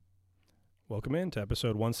Welcome in to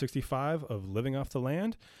episode 165 of Living Off the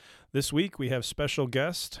Land. This week we have special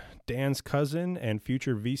guest, Dan's cousin and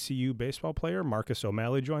future VCU baseball player, Marcus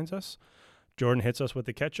O'Malley joins us. Jordan hits us with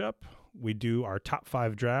the catch-up. We do our top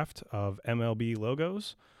 5 draft of MLB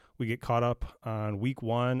logos. We get caught up on week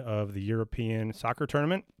 1 of the European soccer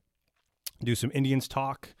tournament. Do some Indians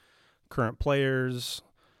talk, current players,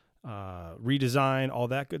 redesign, all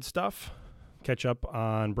that good stuff. Catch up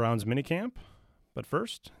on Browns minicamp. But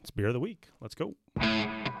first, it's Beer of the Week. Let's go.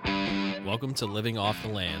 Welcome to Living Off the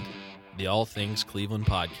Land, the All Things Cleveland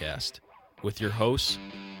podcast, with your hosts,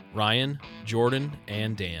 Ryan, Jordan,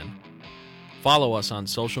 and Dan. Follow us on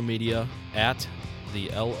social media at the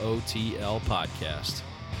LOTL Podcast.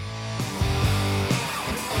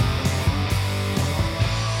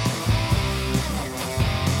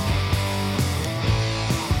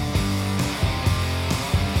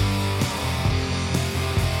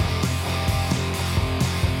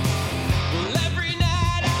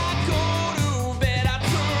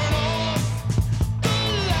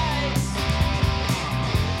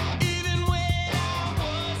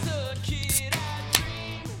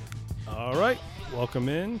 Welcome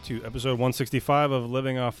in to episode 165 of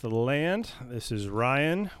Living Off the Land. This is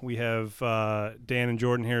Ryan. We have Dan and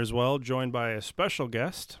Jordan here as well, joined by a special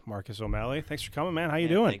guest, Marcus O'Malley. Thanks for coming, man. How you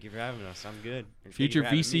doing? Thank you for having us. I'm good. Future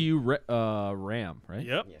VCU Ram, right?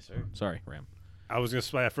 Yep. Yes, sir. Sorry, Ram. I was going to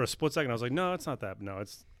say for a split second, I was like, no, it's not that. No,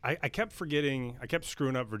 it's I kept forgetting. I kept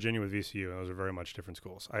screwing up Virginia with VCU, and those are very much different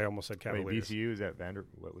schools. I almost said Cavaliers. Wait, VCU is at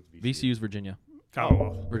what was VCU? VCU's Virginia.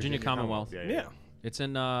 Commonwealth. Virginia Commonwealth. Yeah. It's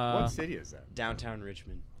in what city is that? Downtown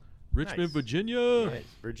Richmond. Richmond, Nice. Virginia. Nice.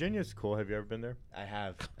 Virginia's cool. Have you ever been there? I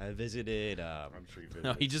have. I visited. I'm sure you've been.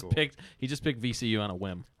 No, he just picked VCU on a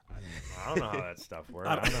whim. I don't know how that stuff works.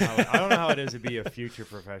 I don't know how it is to be a future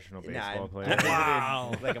professional baseball I player. visited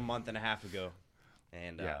Wow. like a month and a half ago,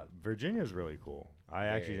 and Yeah, Virginia's really cool. I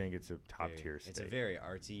actually very, think it's a top tier state. It's a very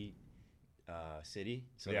artsy city,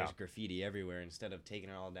 so Yeah. there's graffiti everywhere. Instead of taking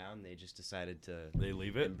it all down, they just decided to They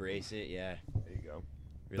leave it. embrace it. Yeah, There you go.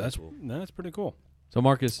 really That's cool. That's pretty cool. So,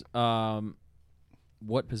 Marcus,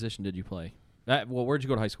 what position did you play? Where'd you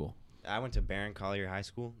go to high school? I went to Barron Collier High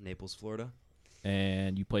School, Naples, Florida.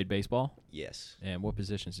 And you played baseball? Yes. And what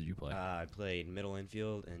positions did you play? I played middle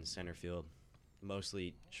infield and center field,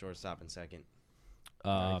 mostly shortstop and second.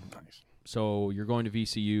 Nice. So you're going to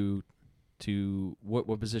VCU to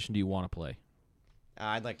what position do you want to play?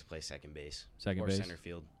 I'd like to play second base. Second or base? center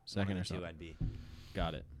field. Second One or of the two something. I'd be.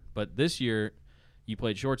 Got it. But this year, you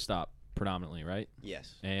played shortstop predominantly, right?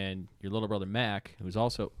 Yes. And your little brother Mac, who's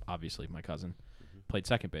also obviously my cousin, played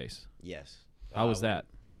second base. Yes. How was when- that?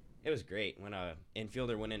 It was great. When a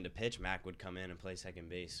infielder went in to pitch, Mac would come in and play second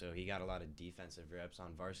base. So he got a lot of defensive reps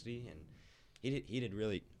on varsity, and he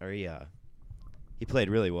played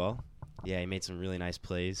really well. Yeah, he made some really nice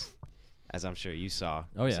plays, as I'm sure you saw.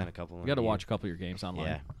 Oh, yeah. Sent a couple. You got to watch a couple of your games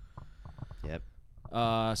online. Yeah.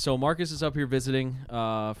 Yep. So Marcus is up here visiting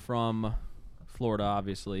from Florida,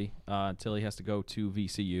 obviously, until he has to go to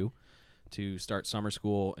VCU to start summer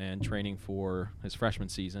school and training for his freshman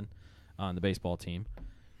season on the baseball team.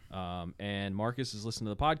 And Marcus is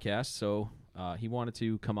listening to the podcast, so he wanted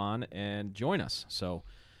to come on and join us. So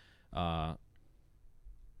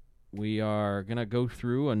we are going to go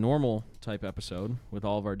through a normal type episode with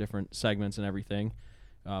all of our different segments and everything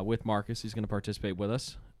with Marcus. He's going to participate with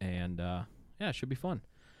us, and it should be fun.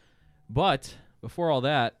 But before all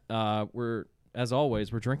that, as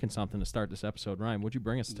always, we're drinking something to start this episode. Ryan, what'd you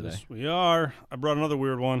bring us today? Yes, we are. I brought another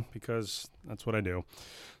weird one because that's what I do.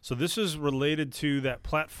 So this is related to that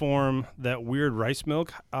platform, that weird rice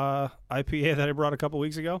milk IPA that I brought a couple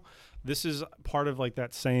weeks ago. This is part of like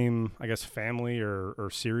that same, I guess, family or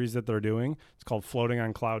series that they're doing. It's called Floating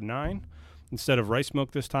on Cloud 9. Instead of rice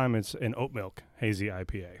milk this time, it's an oat milk hazy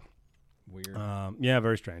IPA. Weird. Yeah,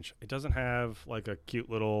 very strange. It doesn't have like a cute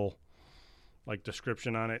little like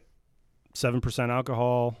description on it. 7%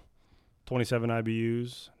 alcohol, 27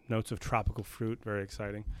 IBUs, notes of tropical fruit, very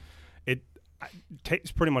exciting. It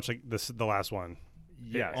tastes pretty much like the last one.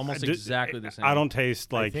 Yeah, Almost exactly the same. I don't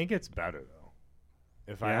taste like. I think it's better though.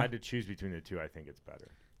 If I had to choose between the two, I think it's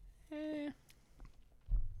better.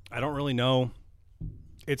 I don't really know.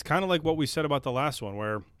 It's kind of like what we said about the last one,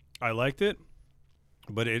 where I liked it,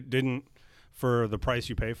 but it didn't for the price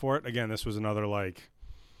you pay for it. Again, this was another like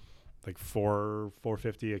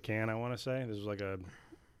 $4.50 a can. I want to say this was like a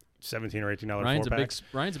 $17 or $18 4-pack.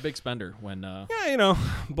 Ryan's a big spender when Yeah,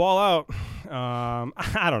 ball out.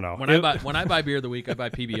 I don't know. when I buy beer of the week, I buy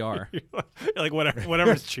PBR. Like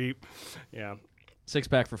whatever's cheap. Yeah,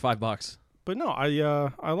 6-pack for $5. but no,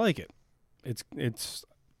 I like it. It's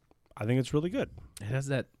I think it's really good. It has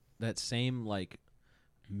that that same like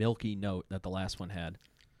milky note that the last one had.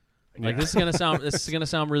 Like this is gonna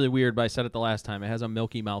sound really weird, but I said it the last time. It has a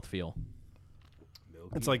milky mouthfeel.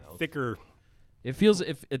 It's like thicker. It feels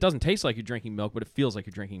it doesn't taste like you're drinking milk, but it feels like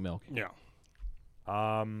you're drinking milk. Yeah.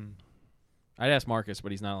 I'd ask Marcus,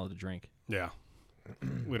 but he's not allowed to drink. Yeah.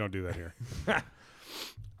 We don't do that here.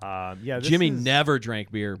 Yeah. Jimmy never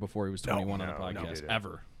drank beer before he was 21 on the No, podcast, didn't.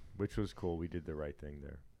 ever. Which was cool. We did the right thing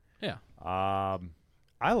there. Yeah.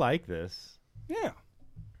 I like this. Yeah.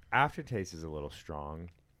 Aftertaste is a little strong,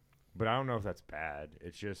 but I don't know if that's bad.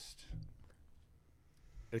 It's just,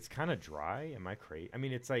 it's kind of dry. Am I crazy? I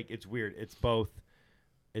mean, it's like, it's weird. It's both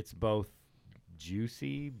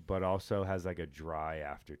juicy, but also has like a dry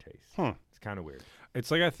aftertaste. It's kind of weird. It's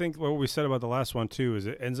like I think what we said about the last one too is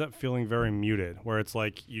it ends up feeling very muted, where it's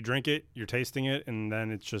like you drink it, you're tasting it, and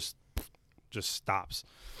then it just stops.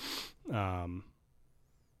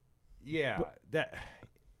 Yeah,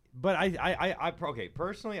 but I okay.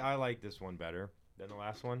 Personally, I like this one better than the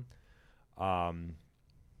last one.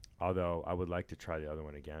 Although I would like to try the other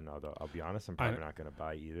one again. Although I'll be honest, I'm probably not going to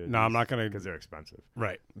buy either. No, I'm not going to because they're expensive.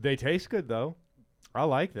 Right. They taste good though. I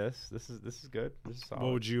like this. This is good. This is solid.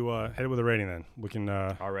 What would you hit it with a rating then? We can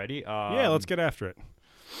already. yeah, let's get after it.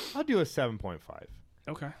 I'll do a 7.5.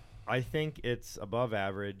 Okay. I think it's above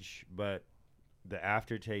average, but the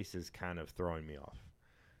aftertaste is kind of throwing me off.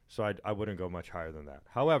 So I wouldn't go much higher than that.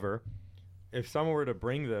 However, if someone were to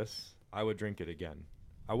bring this, I would drink it again.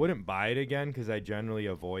 I wouldn't buy it again because I generally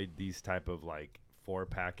avoid these type of like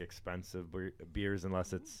 4-pack expensive beers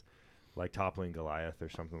unless it's like Toppling Goliath or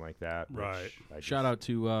something like that. Right. Shout out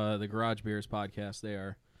to the Garage Beers podcast. They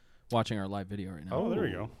are watching our live video right now. Oh, there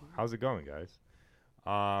you go. How's it going, guys?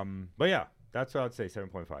 But yeah, that's what I'd say,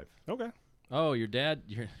 7.5. Okay. Oh, your dad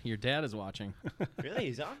is watching. Really?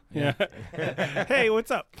 He's on? Yeah. Hey,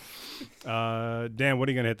 what's up? Dan, what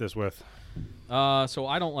are you going to hit this with? So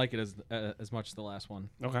I don't like it as much as the last one.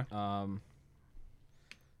 Okay. I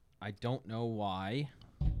don't know why.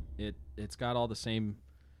 It's got all the same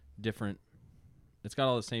different. It's got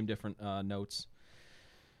all the same different notes.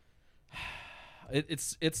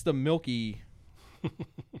 It's the milky.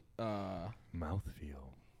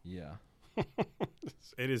 Mouthfeel. Yeah.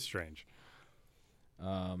 It is strange.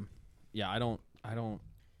 Yeah. I don't know.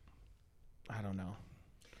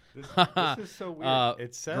 This is so weird.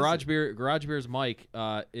 It says Garage Beer's Mike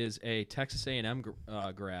is a Texas A&M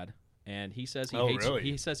grad, and he says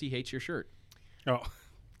he says he hates your shirt. Oh.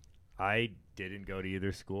 I didn't go to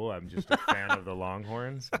either school. I'm just a fan of the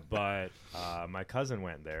Longhorns, but my cousin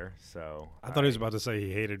went there, so I thought he was about to say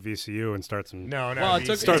he hated VCU and start some. No. Well,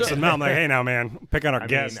 VCU. Start some out. I'm like, hey, now, man, pick on our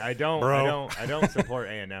guests. I don't support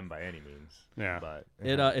A&M by any means. Yeah, but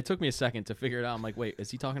it took me a second to figure it out. I'm like, wait, is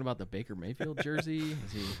he talking about the Baker Mayfield jersey?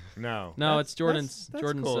 Is he? No, it's Jordan's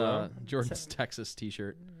cool, Jordan's Texas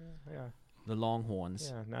T-shirt. Yeah. The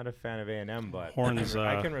Longhorns. Yeah, not a fan of A&M, but Horns,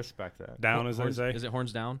 I can respect that. Down, as they say. Is it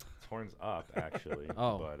horns down? It's horns up, actually.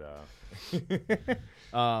 Oh. But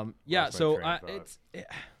yeah. So train of thought.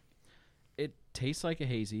 it tastes like a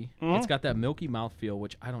hazy. Mhm. It's got that milky mouthfeel,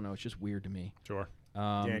 which I don't know. It's just weird to me. Sure.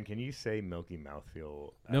 Dan, can you say milky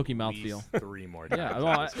mouthfeel? Milky at mouthfeel. least 3 more times? Yeah,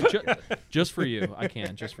 well, just for you, I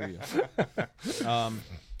can. Just for you.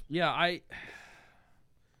 Yeah,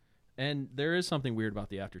 and there is something weird about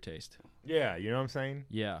the aftertaste. Yeah, you know what I'm saying?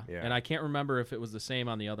 Yeah. Yeah. And I can't remember if it was the same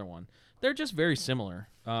on the other one. They're just very similar.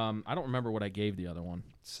 I don't remember what I gave the other one.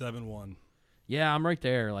 7-1. Yeah, I'm right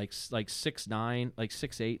there, like 6'9", like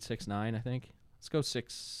 6'8", 6'9", I think. Let's go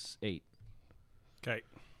 6'8". Okay.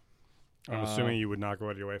 I'm assuming you would not go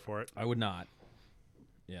out of your way for it. I would not.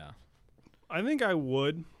 Yeah. I think I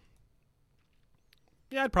would.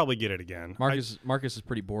 Yeah, I'd probably get it again. Marcus is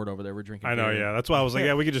pretty bored over there. We're drinking I know, beer. yeah. That's why I was like,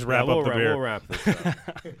 yeah, we could just wrap up the beer. We'll wrap this up.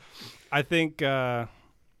 I think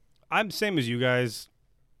I'm same as you guys.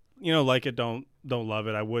 You know, like it, don't love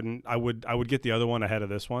it. I would get the other one ahead of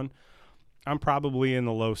this one. I'm probably in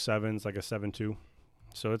the low 7s, like a 7.2.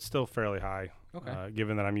 So it's still fairly high. Okay.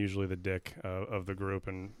 Given that I'm usually the dick of the group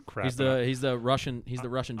and crap. He's the Russian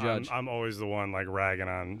judge. I'm always the one like ragging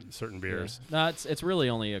on certain beers. Yeah. No, it's really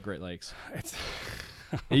only a Great Lakes.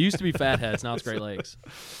 It used to be Fatheads, now it's Great Lakes.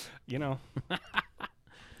 You know.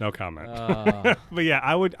 No comment. But yeah,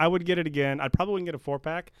 I would get it again. I'd probably wouldn't get a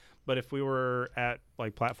 4-pack, but if we were at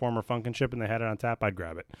like Platform or Funkin' Chip and they had it on tap, I'd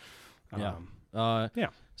grab it. Yeah. Yeah.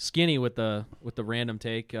 Skinny with the random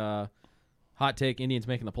take. Hot take: Indians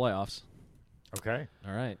making the playoffs. Okay.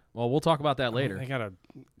 All right. Well, we'll talk about that later. They got a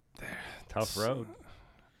Tough road.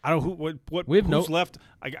 I don't know what We have who's left.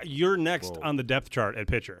 You're next on the depth chart at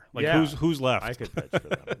pitcher. Like Yeah. who's left? I could pitch for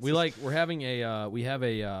them. We're having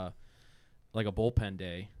a like a bullpen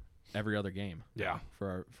day, every other game. Yeah.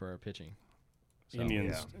 For our pitching. So,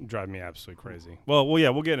 Indians drive me absolutely crazy. Well, yeah,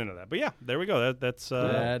 we'll get into that. But yeah, there we go. That's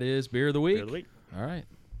that is beer of the week. beer of the week. All right.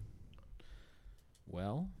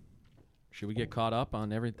 Well, should we get caught up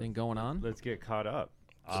on everything going on? Let's get caught up.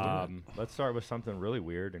 Let's start with something really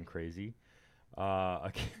weird and crazy.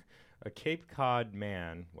 A Cape Cod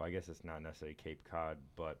man. Well, I guess it's not necessarily Cape Cod,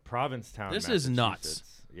 but Provincetown. This is nuts.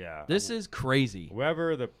 Massachusetts. Yeah. This is crazy.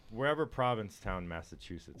 Wherever Provincetown,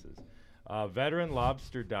 Massachusetts is. Veteran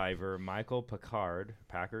lobster diver Michael Packard,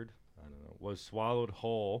 I don't know, was swallowed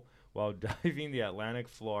whole while diving the Atlantic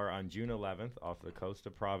floor on June 11th off the coast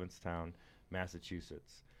of Provincetown,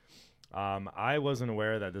 Massachusetts. I wasn't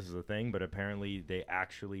aware that this was a thing, but apparently they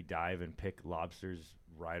actually dive and pick lobsters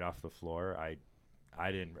right off the floor.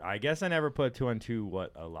 I didn't. I guess I never put 2 and 2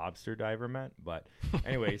 what a lobster diver meant. But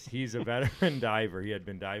anyways, he's a veteran diver. He had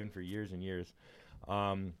been diving for years and years.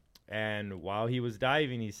 And while he was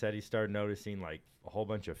diving, he said he started noticing like a whole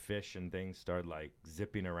bunch of fish and things started like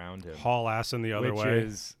zipping around him. Haul ass in the other which way.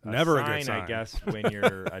 Is never a sign, a good sign. I guess, when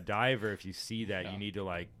you're a diver, if you see that, you need to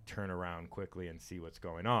like turn around quickly and see what's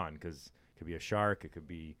going on, because it could be a shark, it could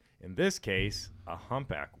be, in this case, a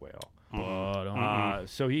humpback whale.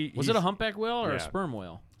 So Was it a humpback whale or Yeah. a sperm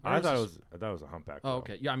whale? I thought it was a humpback whale. Oh,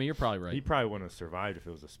 okay. Yeah, I mean, you're probably right. He probably wouldn't have survived if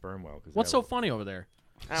it was a sperm whale. What's so funny over there?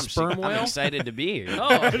 I'm whale? excited to be here.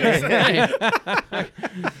 Oh, okay.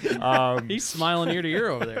 Um, He's smiling ear to ear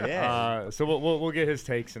over there. Yeah. So we'll get his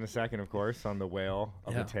takes in a second, of course, on the whale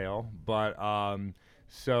of the tail. But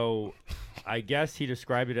so I guess he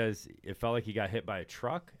described it as it felt like he got hit by a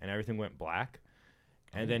truck and everything went black,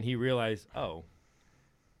 and then he realized,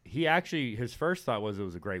 his first thought was it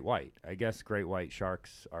was a great white. I guess great white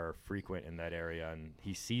sharks are frequent in that area, and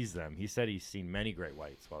he sees them. He said he's seen many great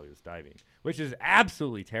whites while he was diving, which is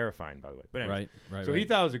absolutely terrifying, by the way. But anyway, Right. so he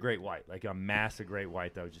thought it was a great white, like a massive great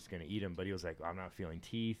white that was just going to eat him. But he was like, I'm not feeling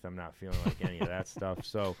teeth. I'm not feeling like any of that stuff.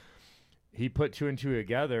 So he put 2 and 2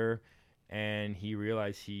 together, and he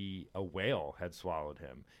realized a whale had swallowed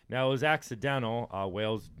him. Now, it was accidental.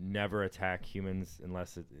 Whales never attack humans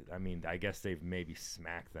unless I guess they've maybe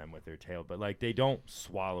smacked them with their tail, but like they don't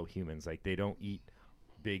swallow humans. Like they don't eat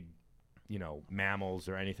big, mammals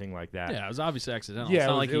or anything like that. Yeah, it was obviously accidental.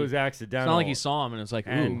 Yeah, It's it was accidental. It's not like he saw him and it's like,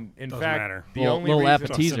 ooh. And in Doesn't fact, matter. the Little- only little reason,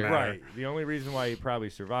 appetizer. right? The only reason why he probably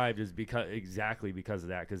survived is because of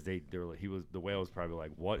that, because the whale was probably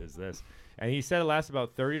like, what is this? And he said it lasted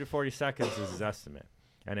about 30 to 40 seconds is his estimate,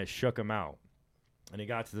 and it shook him out. And he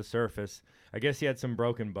got to the surface. I guess he had some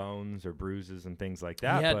broken bones or bruises and things like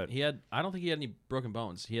that. He had. I don't think he had any broken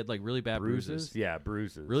bones. He had like really bad bruises. Yeah,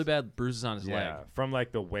 bruises. Really bad bruises on his Yeah, leg. from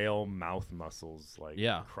like the whale mouth muscles, like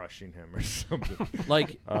crushing him or something.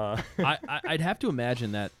 Like, I'd have to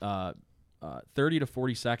imagine that 30 to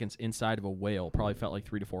 40 seconds inside of a whale probably felt like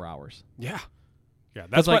 3 to 4 hours. Yeah. Yeah,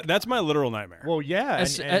 like- that's my literal nightmare. Well, yeah,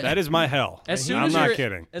 and that is my hell. As soon I'm as not you're-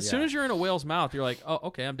 kidding. As soon as you're in a whale's mouth, you're like, oh,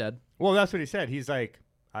 okay, I'm dead. well, that's what he said. He's like,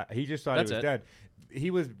 he just thought That's he was it. dead. He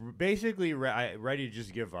was basically ready to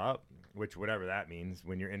just give up, which whatever that means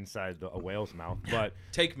when you're inside a whale's mouth. But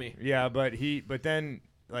Take me. yeah, but then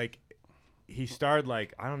like he started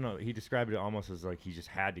like, I don't know. He described it almost as like he just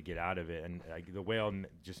had to get out of it, and like the whale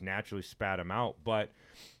just naturally spat him out. But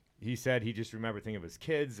he said he just remembered thinking of his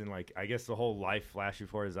kids and like I guess the whole life flashed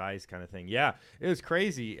before his eyes kind of thing. Yeah, it was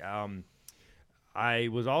crazy. I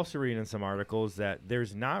was also reading in some articles that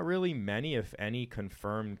there's not really many, if any,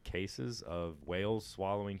 confirmed cases of whales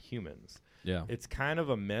swallowing humans. Yeah. It's kind of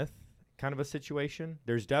a myth, kind of a situation.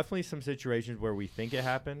 There's definitely some situations where we think it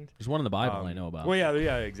happened. There's one in the Bible I know about. Well,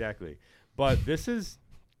 yeah, exactly. But this is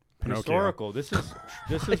Pinocchio. historical. This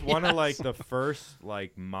is one of like the first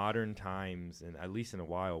like modern times, and at least in a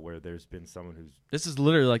while, where there's been someone who's This is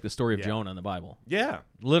literally like the story of Yeah. Jonah in the Bible. yeah,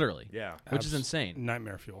 Literally. yeah, Which is insane.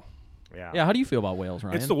 Nightmare fuel. yeah. Yeah, how do you feel about whales,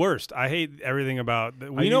 Ryan? It's the worst. I hate everything about.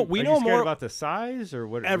 Are We you know scared more about the size or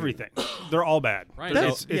what? everything. They're all bad. Ryan's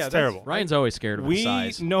It's yeah, that's- terrible. Ryan's always scared of the We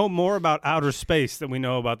size. know more about outer space than we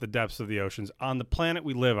know about the depths of the oceans on the planet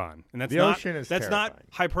we live on, and that's The not ocean is that's not terrifying.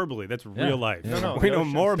 hyperbole. That's Yeah. real life. Yeah. No, we the know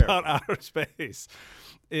ocean's more about terrifying. outer space.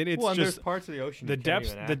 And it's Well, and just there's parts of the ocean the you can't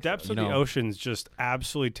depths. even The depths access. of You the know- ocean's just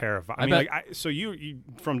absolutely terrifying. I I mean, bet- like, so you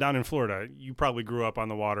from down in Florida, you probably grew up on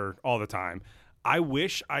the water all the time. I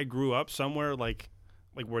wish I grew up somewhere like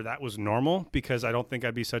where that was normal, because I don't think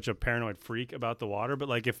I'd be such a paranoid freak about the water. But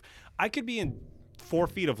like, if I could be in 4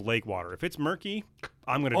 feet of lake water, if it's murky,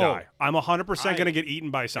 I'm gonna die. I'm 100% gonna get eaten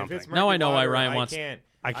by If something. it's Now I murky know why water, Ryan wants-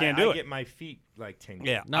 I can't do I it. get my feet like tingling.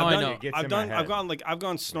 Yeah, Now I've I done- know. It gets I've in my done. I've head.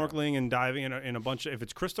 gone snorkeling and diving in a bunch of. If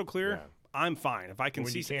it's crystal clear, Yeah. I'm fine. If I can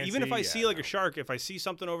When you see, can't even if see, I yeah, see like no. a shark, if I see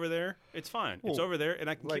something over there, it's fine. It's Well, over there, and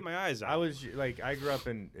I can keep my eyes out. I grew up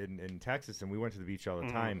in Texas, and we went to the beach all the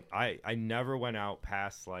time. I never went out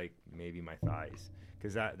past like maybe my thighs,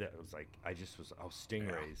 because that was like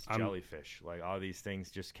stingrays, jellyfish, like all these things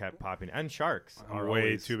just kept popping, and sharks. I'm are way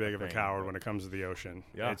always too big a of a thing, coward but- when it comes to the ocean.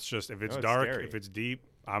 Yeah. It's just if it's It's dark, scary. if it's deep,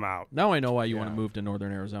 I'm out. Now I know why you want Yeah. to move to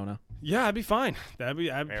northern Arizona. Yeah, I'd be fine. That'd be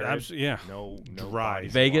Arid? absolutely yeah. No Dry. bodies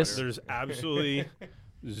of Vegas? water. There's absolutely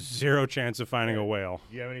zero chance of finding a whale.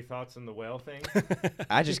 Do you have any thoughts on the whale thing?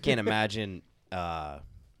 I just can't imagine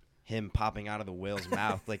him popping out of the whale's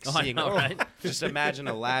mouth, like Oh, I seeing. know, right? Just imagine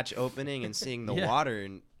a latch opening and seeing the Yeah. water,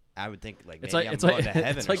 and I would think like It's maybe like I'm it's going like to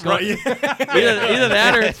heaven. it's or like something. going,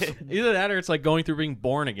 either that or it's like going through being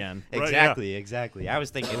born again. Right, Exactly, exactly. I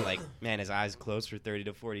was thinking like, man, his eyes closed for 30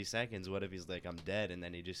 to 40 seconds. What if he's like, I'm dead, and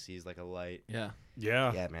then he just sees like a light? Yeah,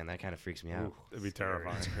 Yeah, Yeah, man, that kind of freaks me out. it'd be Scary.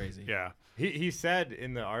 terrifying. it's crazy. Yeah, He said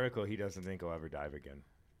in the article he doesn't think he'll ever dive again.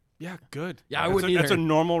 yeah, good. Yeah, I That's wouldn't That's a either.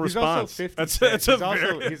 normal He's also response. 56. That's a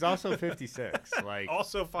very he's also 56. Like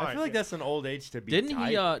also fine. I feel like that's an old age to be. Didn't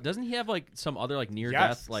he? diving. Doesn't he have like some other like near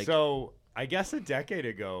Yes. death? Like, So I guess a decade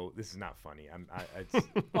ago. This is not funny. It's,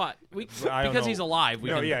 what? I don't Because know. he's alive. We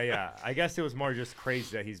no, can, yeah. I guess it was more just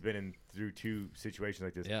crazy that he's been through two situations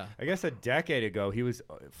like this. Yeah. I guess a decade ago he was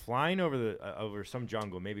flying over over some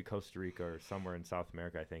jungle, maybe Costa Rica or somewhere in South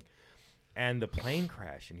America, I think. And the plane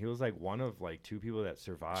crashed, and he was like one of like two people that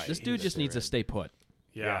survived. This dude that just they needs were to in. stay put.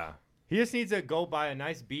 yeah. He just needs to go by a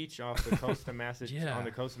nice beach off the coast of Yeah. on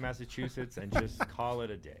the coast of Massachusetts and just call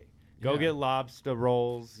it a day. Go Yeah. get lobster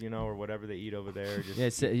rolls, or whatever they eat over there.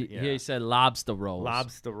 Just He said lobster rolls.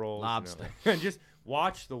 lobster rolls. Lobster. And just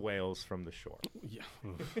watch the whales from the shore. Yeah.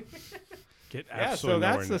 Get Yeah, absolutely so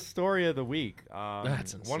that's nowhere the story of the week.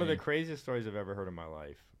 That's one of the insane. craziest stories I've ever heard in my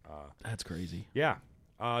life. That's crazy. Yeah.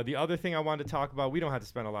 The other thing I wanted to talk about, we don't have to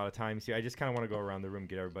spend a lot of time here. I just kind of want to go around the room,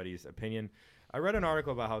 get everybody's opinion. I read an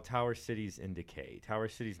article about how Tower City's in decay. Tower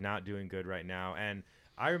City's not doing good right now. And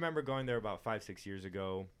I remember going there about 5-6 years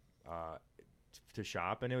ago to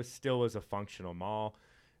shop, and it still was a functional mall.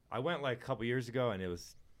 I went like a couple years ago, and it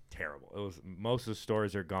was terrible. It was most of the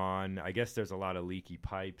stores are gone. I guess there's a lot of leaky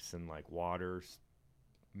pipes and like water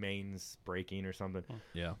mains breaking or something.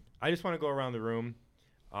 Yeah. I just want to go around the room.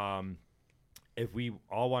 If we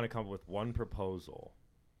all want to come up with one proposal,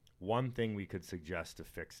 one thing we could suggest to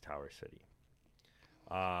fix Tower City.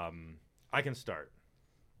 I can start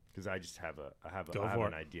because I just have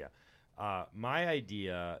an idea. My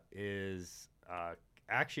idea is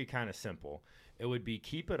actually kind of simple. It would be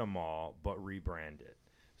keep it a mall but rebrand it.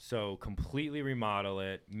 So completely remodel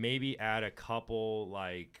it. Maybe add a couple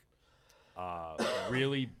like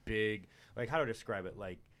really big, like how to describe it.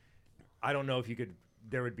 Like I don't know if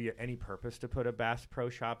there would be any purpose to put a Bass Pro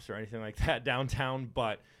Shops or anything like that downtown,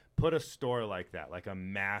 but put a store like that, like a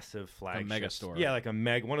massive flagship. A mega store. Yeah, like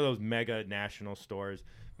one of those mega national stores.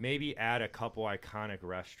 Maybe add a couple iconic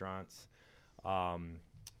restaurants,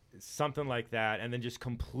 something like that, and then just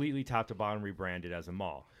completely top to bottom rebrand it as a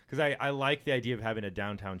mall. Because I like the idea of having a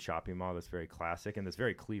downtown shopping mall that's very classic and that's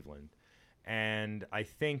very Cleveland. And I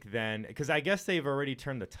think then, because I guess they've already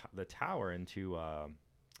turned the tower into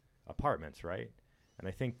apartments, right? And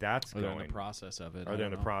I think that's They're going. in the process of it. Are they in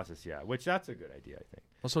the process? Yeah, which that's a good idea, I think.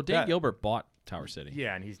 Well, so Dave That- Gilbert bought Tower City.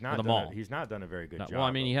 Yeah, and he's not the done mall. he's not done a very good job. Well,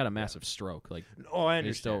 I mean, he had a of- massive stroke. Like, Oh, I he's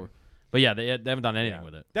understand. still. But yeah, they haven't done anything Yeah.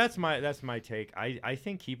 with it. That's my take. I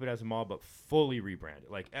think keep it as a mall, but fully rebrand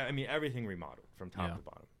it. Like I mean, everything remodeled from top Yeah. to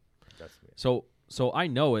bottom. That's me. So I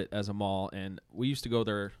know it as a mall, and we used to go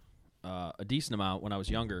there a decent amount when I was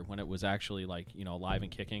younger, when it was actually like live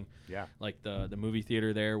and kicking. Yeah. Like the movie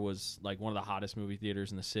theater there was like one of the hottest movie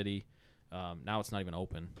theaters in the city. Now it's not even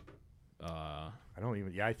open. I don't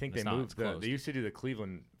even. Yeah, I think It's they not, moved. it's closed. They used to do the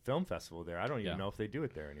Cleveland Film Festival there. I don't even Yeah. know if they do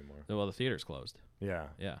it there anymore. Well, the theater's closed. Yeah.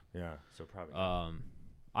 Yeah. Yeah. So probably. not.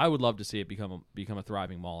 I would love to see it become a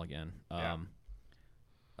thriving mall again. Yeah.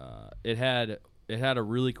 It had a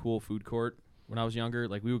really cool food court when I was younger.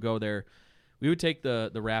 Like we would go there, we would take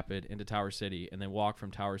the Rapid into Tower City and then walk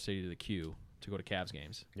from Tower City to the Q to go to Cavs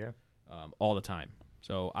games. Yeah. All the time.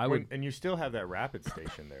 So I would. And you still have that rapid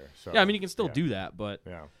station there. So Yeah, I mean you can still yeah. do that, but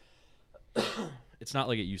Yeah. it's not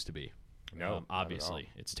like it used to be. No. not at all. Obviously,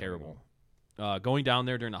 it's Not at terrible. Going down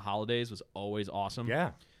there during the holidays was always awesome.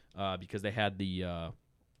 Yeah. Because they had the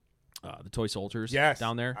toy soldiers Yes.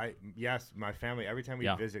 down there. Yes. My family. Every time we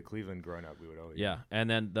Yeah. visit Cleveland growing up, we would always. Yeah, and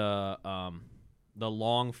then the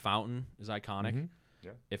long fountain is iconic. Mhm.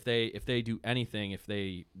 Yeah. If they do anything,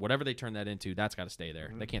 whatever they turn that into, that's got to stay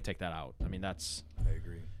there. They can't take that out. I mean, I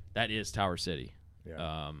agree. that is Tower City.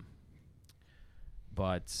 Yeah.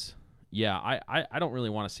 But yeah, I don't really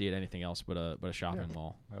want to see it anything else but a shopping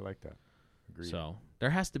mall. I like that. Agreed. So there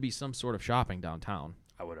has to be some sort of shopping downtown.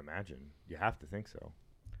 I would imagine. You have to think so.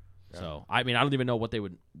 Yeah. So I mean, I don't even know what they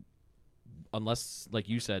would, unless like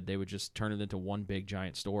you said, they would just turn it into one big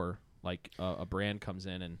giant store. Like a brand comes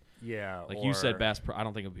in and Yeah. like you said, Bass Pro. I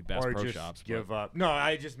don't think it would be Bass or Pro just Shops. give but, up. No,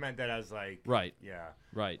 I just meant that as like. Right. Yeah.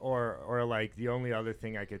 Right. Or like the only other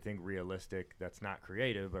thing I could think realistic that's not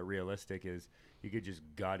creative but realistic is you could just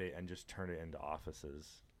gut it and just turn it into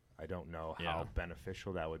offices. I don't know how Yeah.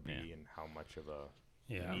 beneficial that would be Yeah. and how much of a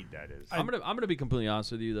Yeah. need that is. I'm gonna be completely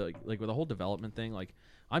honest with you. Like with the whole development thing, like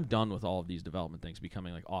I'm done with all of these development things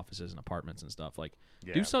becoming like offices and apartments and stuff. Like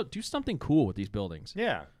Yeah. do something cool with these buildings.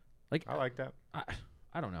 Yeah. Like I like that.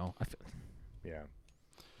 I don't know. Yeah.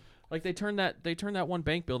 Like they turned that one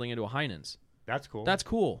bank building into a Heinen's. That's cool. That's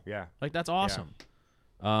cool. yeah. Like that's awesome.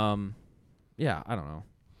 Yeah, I don't know.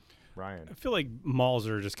 Ryan. I feel like malls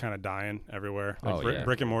are just kind of dying everywhere. Like Oh, yeah.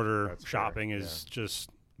 brick and mortar That's fair, shopping has just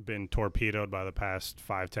been torpedoed by the past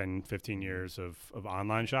 5, 10, 15 years of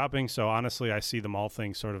online shopping. So honestly, I see the mall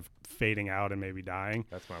thing sort of fading out and maybe dying.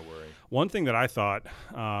 That's my worry. One thing that I thought,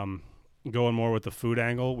 going more with the food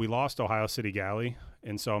angle, we lost Ohio City Galley.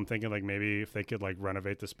 And so I'm thinking like maybe if they could like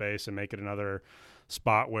renovate the space and make it another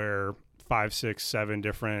spot where 5, 6, 7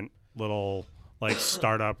 different little like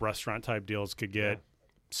startup restaurant type deals could get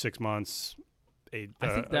 6 months,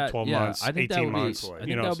 12 months, I think 18 that would months. Be, I you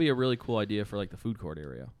think know, that would be a really cool idea for like the food court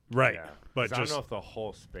area. right. Yeah. But 'Cause I just don't know if the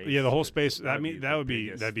whole space. the whole would- space. I that'd mean, be that the would be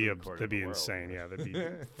biggest that'd be food court in that'd be the world. insane. Yeah, that'd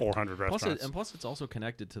be 400 restaurants. Plus it's also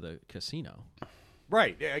connected to the casino.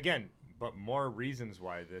 Right. Yeah, again, but more reasons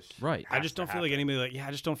why this. Right. I just don't feel like anybody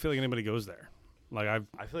I just don't feel like anybody goes there. Like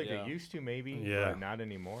I feel like Yeah. they used to maybe. Yeah. But not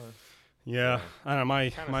anymore. Yeah, I don't know.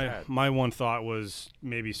 Kinda My sad. my one thought was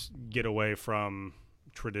maybe get away from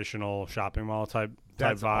traditional shopping mall type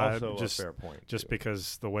That's vibe. also just a fair point. just too.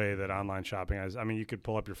 because the way that online shopping is. I mean, you could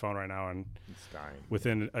pull up your phone right now and It's dying.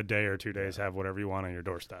 within a day or 2 days have whatever you want on your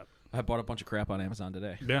doorstep. I bought a bunch of crap on Amazon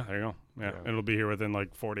today. Yeah, there you go. Yeah, Yeah. it'll be here within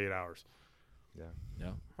like 48 hours. Yeah.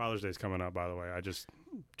 Yeah. Father's Day's coming up, by the way. I just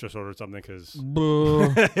ordered something because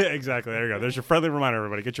Boo. exactly. There you go. There's your friendly reminder,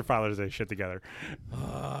 everybody. Get your Father's Day shit together.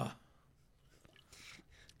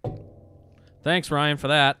 Thanks, Ryan, for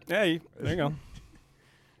that. Hey, there you go.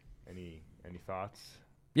 Any thoughts?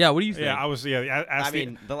 Yeah, what do you think? Yeah, I was. Yeah, I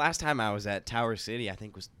mean, the last time I was at Tower City, I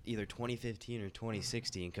think was either 2015 or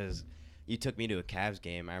 2016, because you took me to a Cavs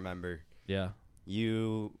game. I remember Yeah.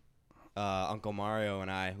 you, Uncle Mario,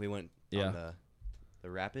 and we went Yeah. on the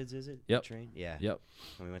Rapids. Is it? Yep. The train. Yeah. Yep.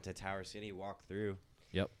 And we went to Tower City, walked through.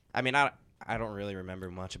 Yep. I mean, I don't really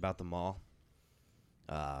remember much about the mall.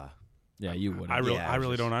 Yeah, you would. I really, Yeah, I it was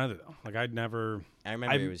really just- don't either though. Like I'd never. I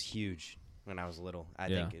remember I've- it was huge when I was little. I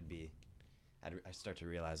Yeah. think it'd be. I start to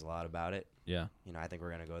realize a lot about it. Yeah. You know, I think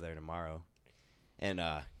we're gonna go there tomorrow. And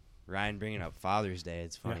Ryan bringing up Father's Day,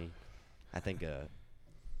 it's funny. I think a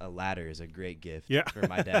ladder is a great gift Yeah. for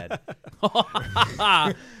my dad.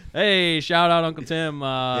 Hey, shout out Uncle Tim.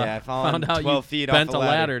 Yeah, I found out 12 you feet bent off a a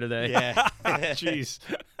ladder today. Yeah. Jeez.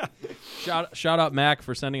 Shout out Mac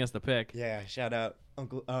for sending us the pic. Yeah, shout out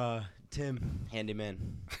Uncle Tim,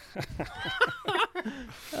 handyman.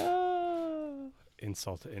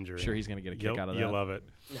 Insult to injury. Sure, he's gonna get a kick You'll- out of you that. love it.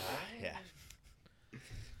 Yeah.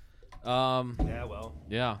 Yeah. Well,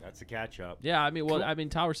 Yeah. that's a catch up. Yeah. I mean, well, I mean,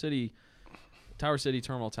 Tower City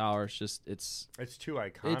Terminal Tower. It's just it's It's too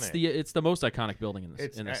iconic. it's the most iconic building in the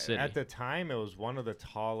It's city. At the time, it was one of the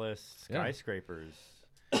tallest Yeah. skyscrapers.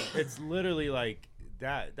 It's literally like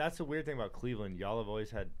that. That's the weird thing about Cleveland. Y'all have always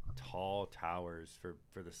had tall towers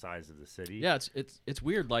for the size of the city. Yeah, it's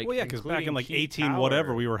weird. Like Well, yeah, because back in including like Key 18 Tower.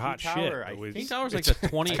 whatever, we were Key hot Tower, shit. I It was- King Tower's like it's- the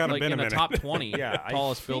 20, it's kinda like been in a the minute. top 20 Yeah,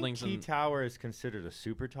 tallest I think buildings. Key in, Tower is considered a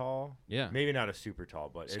super tall. Yeah. Maybe not a super tall,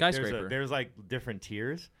 but Skyscraper. there's like different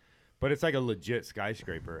tiers, but it's like a legit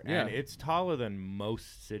skyscraper, Yeah. and it's taller than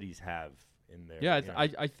most cities have in there. Yeah, you know.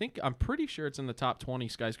 I think I'm pretty sure it's in the top 20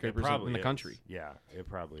 It skyscrapers probably in the is. country. Yeah, it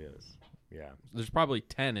probably is. Yeah. There's probably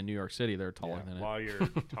 10 in New York City that are taller Yeah, than it. While you're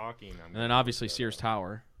talking, And then obviously Sears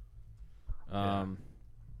Tower. But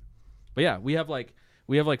yeah, we have like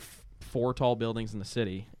 4 tall buildings in the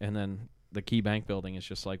city, and then the Key Bank building is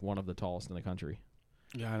just like one of the tallest in the country.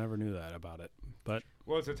 Yeah, I never knew that about it. But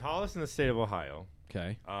Well, it's the tallest in the state of Ohio,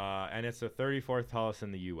 Okay. and it's the 34th tallest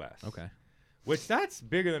in the U.S. Okay. Which that's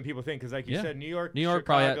bigger than people think, because like you Yeah. said, New York,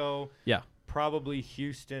 probably Chicago, Yeah. probably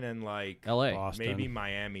Houston, and like L.A. Boston. maybe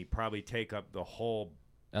Miami probably take up the whole.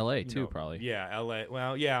 L.A. you too, know, probably. Yeah, L.A.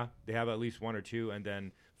 Well, yeah, they have at least one or two, and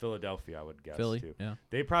then Philadelphia, I would guess. Philly. too. Yeah.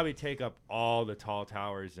 They probably take up all the tall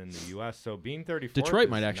towers in the U.S. So being 34th, Detroit is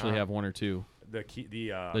might actually not- have 1 or 2. the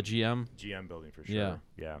GM. GM building for sure.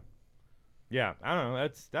 Yeah. Yeah. I don't know.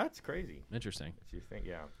 That's crazy. Interesting. That's your thing.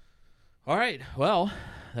 Yeah. All right. Well,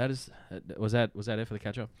 was that it for the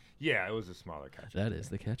catch up? Yeah, it was a smaller catch. That is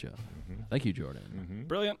the catch up. Mhm. Thank you, Jordan.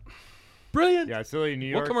 Brilliant. Brilliant. Yeah, silly New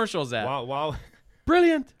York. What commercial is that? While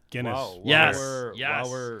Brilliant. Guinness. Yes. While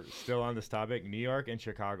we're still on this topic, New York and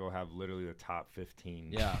Chicago have literally the top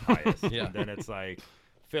 15 Yeah. highest. Yeah. And then it's like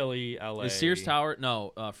Philly, LA. Is Sears Tower?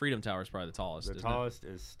 No, Freedom Tower is probably the tallest. The isn't it? tallest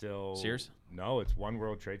is still Sears? No, it's One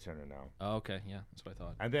World Trade Center now. Oh, okay. Yeah, that's what I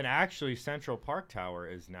thought. And then actually Central Park Tower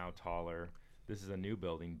is now taller. This is a new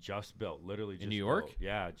building just built, literally just New York? built.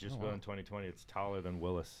 Yeah, just Oh, built wow. in 2020. It's taller than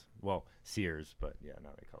Willis. Well, Sears, but yeah,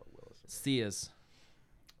 now they call it Willis. Sears.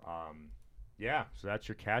 Yeah, so that's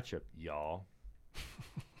your catch-up, y'all.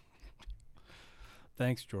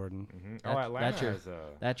 Thanks, Jordan. Mm-hmm. That- Atlanta that's your- has a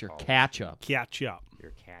That's your tall- catch up. Catch up.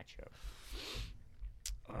 Your catch-up.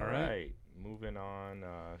 All All right. right, moving on.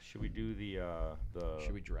 Should we do the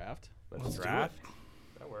Should we draft? let's do draft?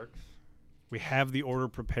 That works. We have the order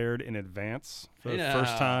prepared in advance for Hey the now.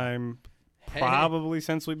 first time Hey. probably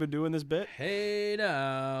since we've been doing this bit. Hey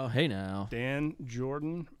now. Hey now. Dan,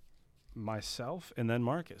 Jordan, myself, and then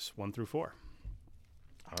Marcus, 1 through 4.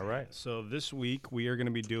 All right. So this week we are going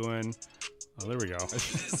to be doing. Oh, there we go.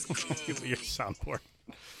 Your soundboard.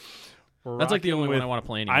 We're That's like the rocking only with- one I want to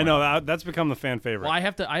play anymore. I know that's become the fan favorite. Well, I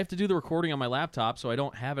have to do the recording on my laptop, so I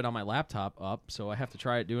don't have it on my laptop up. So I have to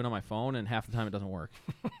try it doing it on my phone, and half the time it doesn't work.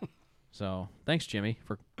 So thanks, Jimmy,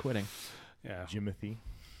 for quitting. Yeah, Jimothy.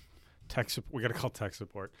 we got to call tech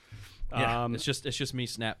support. Yeah, it's just me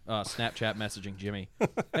Snapchat messaging Jimmy.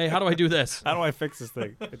 Hey, how do I do this? How do I fix this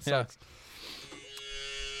thing? It Yeah. sucks.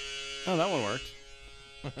 Oh, that one worked.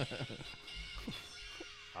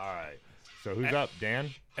 All right. So who's up, Dan?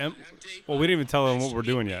 Well, we didn't even tell them what we're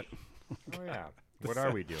doing yet. Oh yeah. What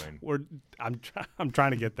are we doing? I'm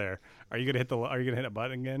trying to get there. Are you gonna hit a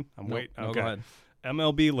button again? I'm Nope. waiting. No, Okay. go ahead.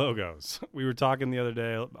 MLB logos. We were talking the other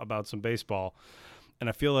day about some baseball, and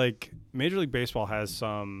I feel like Major League Baseball has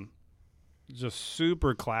some just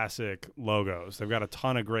super classic logos. They've got a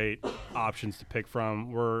ton of great options to pick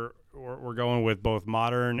from. We're going with both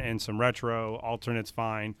modern and some retro. Alternate's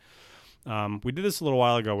fine. We did this a little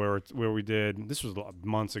while ago where we did, this was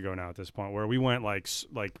months ago now at this point, where we went like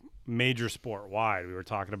major sport wide. We were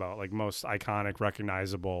talking about like most iconic,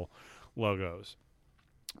 recognizable logos.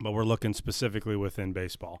 But we're looking specifically within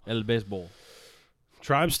baseball. El Baseball.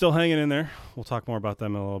 Tribe's still hanging in there. We'll talk more about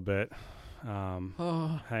them in a little bit.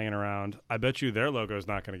 Oh. Hanging around. I bet you their logo is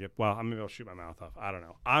not going to get, well, maybe I'll shoot my mouth off. I don't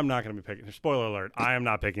know. I'm not going to be picking, spoiler alert, I am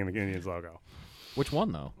not picking the Indians logo. Which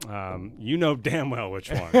one though? You know damn well which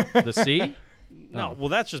one. The C? No, well,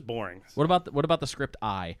 that's just boring. What about the script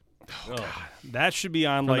I? That should be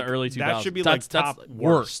on From like the early 2000s. That should be That's top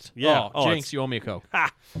worst. Yeah. Oh, Jinx, it's- you owe me a Coke.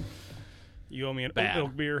 You owe me an Bad. oat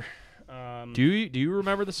milk beer. Do you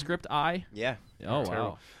remember the script I? Yeah. Oh Terrible.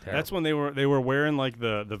 wow. That's when they were wearing like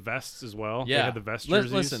the vests as well. Yeah. They had the vest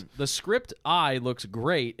jerseys. Listen, the script I looks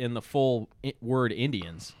great in the full word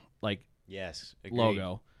Indians like Yes. Agreed.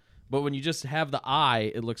 logo. But when you just have the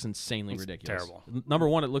I, it looks insanely It's ridiculous. terrible. Number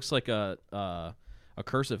one, it looks like a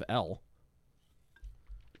cursive L.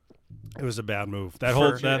 It was a bad move. That whole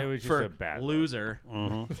It that was just For a bad loser.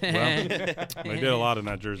 Well, they did a lot in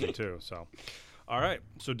that jersey too. So, all right.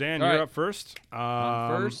 So Dan, All you're right. up first.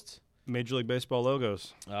 First, Major League Baseball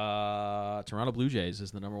logos. Toronto Blue Jays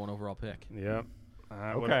is the number one overall pick. Yep.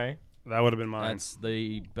 Okay. That would have been mine. That's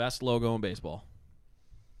the best logo in baseball.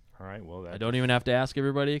 All right. Well, I don't even have to ask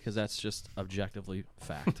everybody because that's just objectively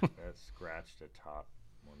fact. that scratched the top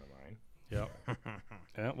one of mine. Yep.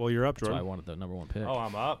 Yeah. Well, you're up, That's why I Jordan. wanted the number one pick. Oh,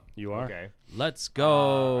 I'm up. You are. Okay. Let's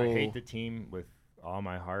go. I hate the team with all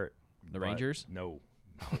my heart. The but Rangers? No.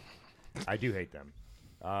 I do hate them.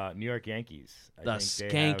 New York Yankees. The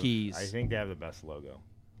Skankies. I think they have the best logo.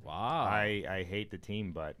 Wow. I hate the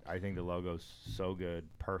team, but I think the logo's so good,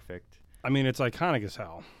 perfect. I mean, it's iconic as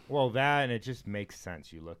hell. Well, that and it just makes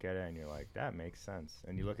sense. You look at it and you're like, that makes sense.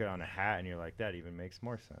 And you look at it on a hat and you're like, that even makes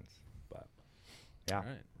more sense. But yeah. All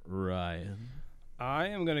right. Ryan. I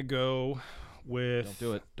am gonna go with. Don't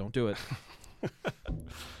do it. Don't do it.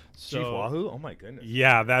 So, Chief Wahoo? Oh my goodness.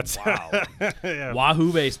 Yeah, that's Wow. yeah,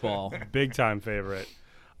 Wahoo baseball. big time favorite.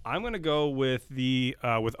 I'm gonna go with the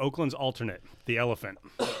with Oakland's alternate, the elephant.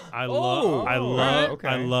 I love okay.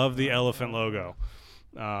 I love the elephant logo.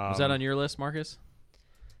 Was that on your list, Marcus?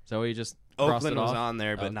 Is that what you just crossed Oakland it was off? on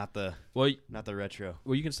there, but Oh. not the Well, not the retro.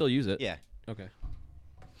 well, you can still use it. Yeah. Okay.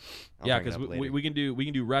 I'll Yeah, bring it because up we later.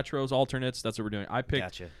 can do retros, alternates. That's what we're doing.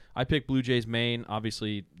 Gotcha. I picked Blue Jays main.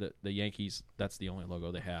 Obviously, the Yankees. That's the only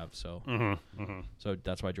logo they have. So so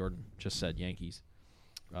that's why Jordan just said Yankees.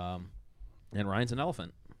 And Ryan's an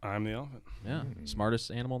elephant. I'm the elephant. Yeah,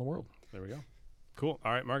 smartest animal in the world. There we go. Cool.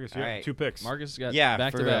 All right, Marcus, you All have right. 2 picks. Marcus has got Yeah,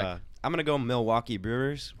 back for, to back. I'm gonna go Milwaukee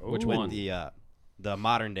Brewers. Which with one? The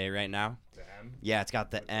modern day right now. The M? Yeah, it's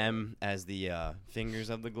got the M as the fingers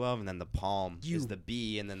of the glove, and then the palm is the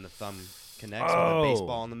B, and then the thumb connects with Oh. the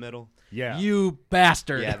baseball in the middle. Yeah. You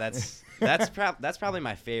bastard. Yeah, that's probably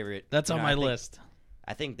my favorite. That's You on know, my I think- list.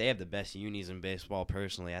 I think they have the best unis in baseball.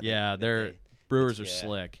 Personally, I think Yeah, that Brewers are yeah.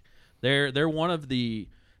 slick. They're one of the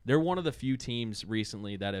few teams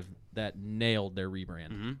recently that nailed their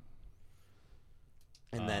rebrand. Mhm.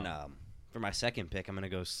 And then for my second pick, I'm gonna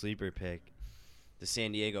go sleeper pick, the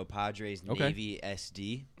San Diego Padres Okay. Navy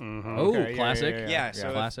SD. Oh, Okay, yeah, classic. yeah, Yeah,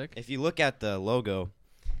 so classic. If you look at the logo,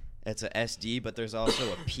 it's a SD, but there's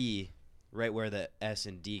also a P right where the S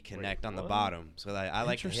and D connect on the what? bottom. So I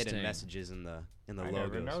like the hidden Interesting. messages in the I logos.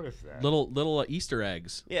 never noticed that. Little Easter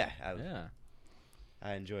eggs. Yeah, Yeah.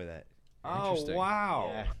 I enjoy that. Oh, Interesting. wow.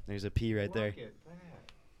 Yeah, there's a P right there. Look at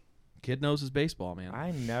that. Kid knows his baseball, man.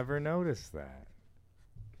 I never noticed that.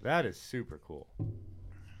 That is super cool.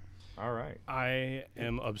 All right. I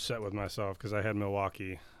am upset with myself because I had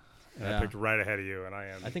Milwaukee, and Yeah. I picked right ahead of you, and I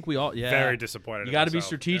am I think we all very disappointed. You in got to be myself.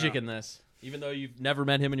 strategic Yeah. in this, even though you've never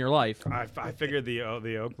met him in your life. I figured the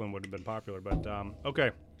Oakland would have been popular, but okay.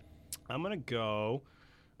 I'm gonna go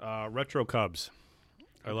retro Cubs.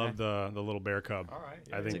 I love the little bear cub. All right.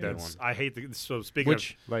 I think a good that's. one. I hate the. So speaking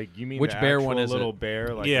Which Like, you mean Which the bear one actual is it? little bear?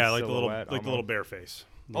 of Like yeah, the like the little silhouette little almost? bear face.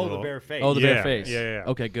 Oh, the bear face. Oh, the Yeah, bear face. yeah.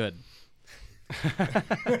 Okay, good.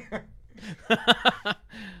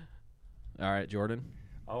 All right, Jordan.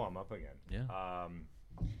 Oh, I'm up again. Yeah.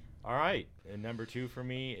 All right. And number 2 for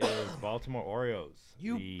me is Baltimore Orioles.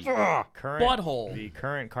 You the Ugh. current butthole. The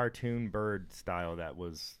current cartoon bird style that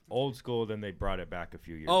was old school. Then they brought it back a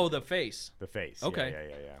few years. Oh, ago. the face. The face. Okay.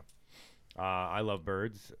 Yeah. I love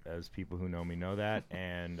birds, as people who know me know that,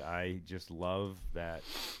 and I just love that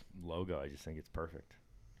logo. I just think it's perfect.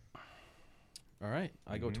 All right,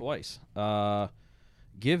 I go Mhm. twice.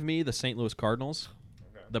 Give me the St. Louis Cardinals.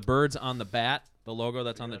 Okay. The birds on the bat, the logo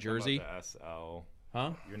that's on the You're not talking jersey. about the SL.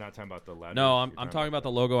 Huh? You're not talking about the letters. No, I'm You're talking about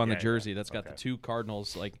the logo on the Yeah, jersey yeah. that's got the Okay. 2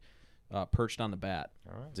 Cardinals like perched on the bat.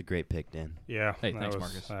 All right. It's a great pick, Dan. Yeah. Hey, that thanks, was-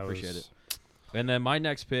 Marcus. that Appreciate was- And then my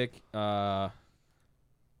next pick,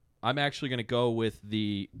 I'm actually going to go with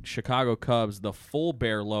the Chicago Cubs, the full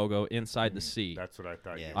bear logo inside the C. That's what I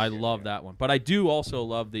thought. Yeah. you were I getting love at. that one, but I do also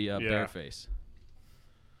love the Yeah. bear face.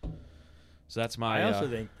 So that's my. I also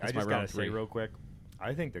think I that's my just gotta round say 3. real quick.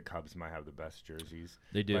 I think the Cubs might have the best jerseys.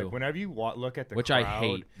 They do. Like whenever you look at the Which crowd, I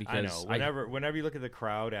hate I because know. Whenever you look at the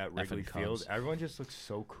crowd at Wrigley Effing Field, Cubs. everyone just looks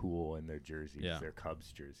so cool in their jerseys. Yeah. Their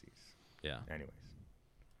Cubs jerseys. Yeah. Anyways,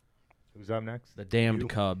 who's up next? The damned You.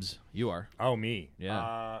 Cubs. You are. Oh, me.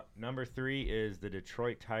 Yeah. Number 3 is the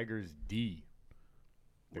Detroit Tigers D.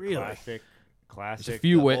 The Really? classic. There's a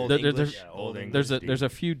few the ways. old There's English- Yeah, old English there's a D. there's a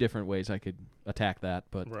few different ways I could attack that,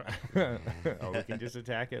 but Right. Oh, we can just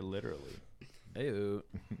attack it literally. Ew.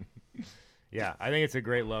 Yeah, I think it's a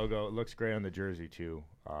great logo. It looks great on the jersey too.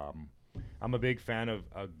 I'm a big fan of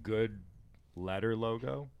a good letter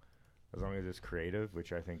logo, as long as it's creative,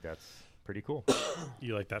 which I think that's pretty cool.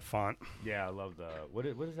 You like that font? Yeah, I love the what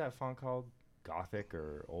is that font called? Gothic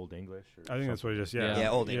or Old English? Or I think that's what it is. Yeah. Yeah,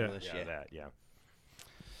 old Yeah. English. Yeah, Yeah. that. Yeah.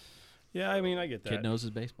 Yeah, I mean, I get that. Kid knows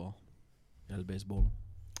his baseball. Got his baseball.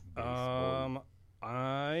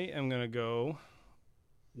 I am gonna go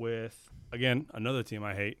with again another team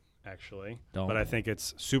I hate actually, Don't. but I think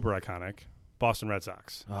it's super iconic. Boston Red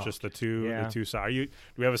Sox. Oh, Just the two yeah. Sox. Do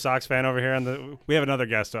we have a Sox fan over here? We have another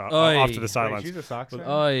guest off Oi. to the Wait, sidelines. she's a Sox fan?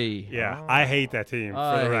 Oi. Yeah, I hate that team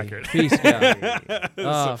for the Oi. record. Feast guy.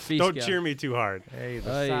 So Feast don't guy. cheer me too hard. Hey,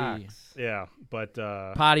 the Oi. Sox. Yeah, but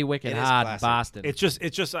Potty wicked It is hard, classic.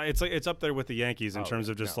 Boston. it's up there with the Yankees in Oh, terms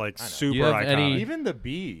of just no, like I know. super Do you have iconic. any- Even the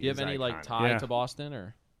B. Do you have is any like iconic. tie Yeah. to Boston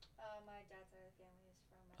or? My dad's side of the family is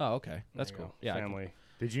from. Oh, okay, that's There you cool. go. Yeah, I can- family.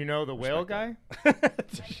 Did you know the whale guy? All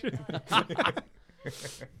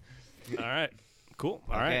right, cool.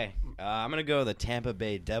 All right. Okay, I'm gonna go the Tampa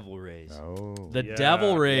Bay Devil Rays. Oh. The Yeah,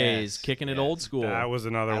 Devil Rays yes, kicking it yes. old school. That was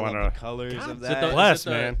another I one. love the colors of Is it that. the, Bless, is it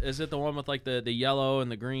the, man. Is it the one with like the yellow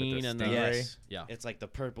and the green and the stingray? Yes. Yeah. It's like the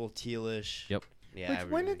purple tealish. Yep. Yeah.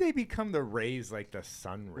 When did they become the Rays, like the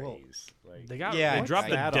Sun Rays? Like, They got Yeah, they dropped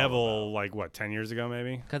what's the that all devil about? like what 10 years ago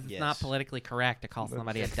maybe. Because it's Yes. not politically correct to call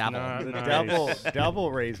somebody a devil. not- the Nice.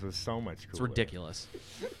 Devil Rays was so much cooler. It's ridiculous.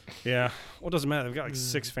 Yeah, well, it doesn't matter. They've got like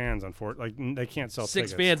 6 fans on Fort. Like they can't sell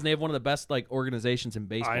 6 tickets. fans, and they have one of the best like organizations in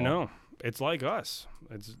baseball. I know. It's like us.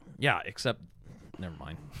 It's Yeah, except never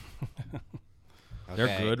mind. They're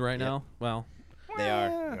Okay. good right Yep. now. Well, They are.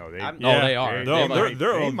 No, I'm- Oh, they are. No, might-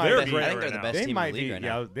 they're they might great be- I think they're right the now. best They team in might the league be. right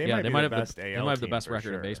now. Yeah, they Yeah, might they be might the have the- best they AL might have the team best for record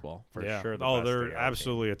in sure. baseball. For yeah. sure. The Oh, best they're AL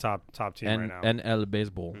absolutely a top team And right now. NL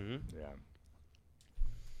baseball. Mhm. team. Yeah.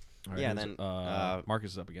 All right, Yeah, who's- then,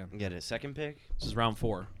 Marcus is up again. Get a second pick. This is round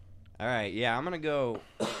 4. All right. Yeah, I'm gonna go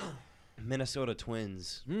Minnesota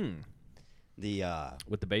Twins. The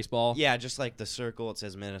With the baseball. yeah, just like the circle, it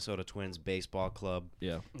says Minnesota Twins Baseball Club.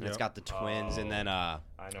 Yeah. And it's got the Twins, and then I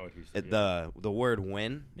know what you said. the word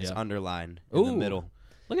win is Yeah. underlined in the Ooh. middle.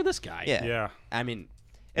 Look at this guy. Yeah. Yeah. I mean,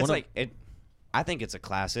 it's One of- like it. I think it's a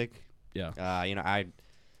classic. Yeah. You know, I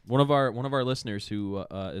One of our listeners who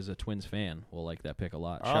is a Twins fan will like that pick a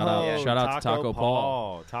lot. Shout Oh, out to Taco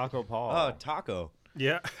Paul. Taco Paul. oh taco.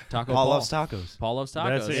 Yeah. Taco Paul Paul loves tacos. Paul loves tacos.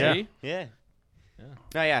 That's it, yeah. See? Yeah. Yeah.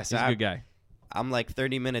 Oh yeah. So He's a good guy. I'm like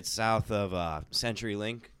 30 minutes south of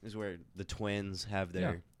CenturyLink is where the Twins have their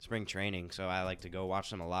Yeah. spring training. So I like to go watch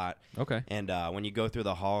them a lot. Okay. And when you go through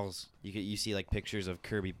the halls, you see like pictures of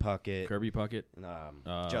Kirby Puckett, Kirby Puckett.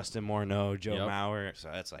 Justin Morneau, Joe Yep. Mauer. So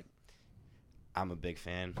that's like, I'm a big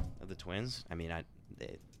fan of the Twins. I mean,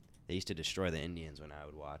 they used to destroy the Indians when I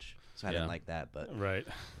would watch, so I Yeah. didn't like that. But Right.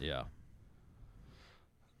 Yeah.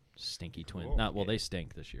 Stinky Twins. Cool. Not well. They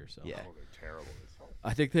stink this year. So yeah, Oh, they're terrible.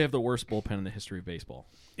 I think they have the worst bullpen in the history of baseball.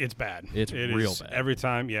 It's bad. It's It real is bad. Every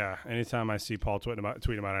time, yeah. Anytime I see Paul tweet about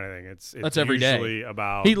anything, it's That's every day. usually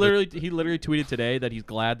about He literally tweeted today that he's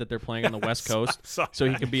glad that they're playing on the West Coast, saw so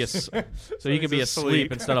he that. can be so he he's can be asleep.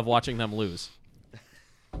 asleep instead of watching them lose.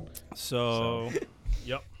 So,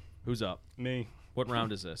 yep, Who's up? me. What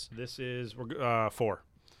round is this? This is 4.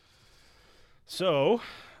 So,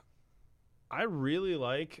 I really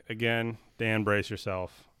like, again, Dan, brace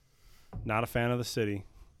yourself. Not a fan of the city.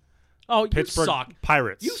 Oh, you Pittsburgh suck.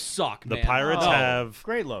 Pirates. You suck, The man. Pirates No. have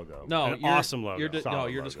Great logo. No, an you're- awesome logo. You're no, Solid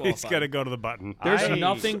you're logo. disqualified. It's got to go to the button. There's I-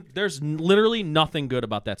 nothing. There's literally nothing good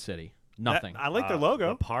about that city. Nothing. I like their logo.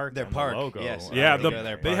 The park. Their and the park, logo. yes. Yeah, They go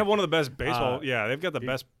there, they have one of the best baseball. Uh, yeah, they've got the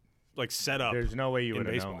best like setup. There's no way you in would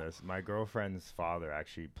have baseball. known this. My girlfriend's father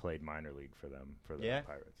actually played minor league for them, for the Yeah?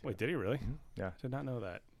 Pirates. Wait, did he really? Yeah. Did not know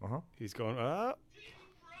that. Uh-huh. He's going.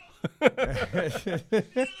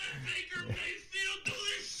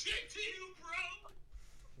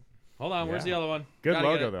 Hold on. Where's the other one? Good Gotta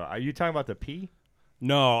get logo it. though. Are you talking about the P?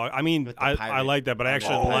 No, I mean With the I pirate. like that, but I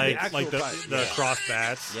actually Oh, the like actual the pirate, the yeah. cross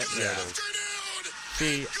bats. Yep. Yeah.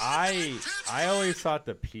 See, I always thought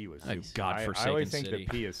the P was. Oh, super, godforsaken I always think city. the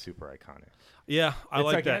P is super iconic. Yeah, I It's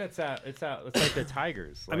like and that. it's like the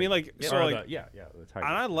Tigers. I mean, like, so, or like- the Tigers. And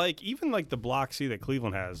I like even like the block C that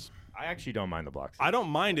Cleveland has. I actually don't mind the blocks. I don't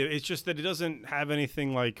mind it. It's just that it doesn't have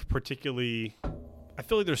anything like particularly. I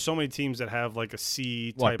feel like there's so many teams that have like a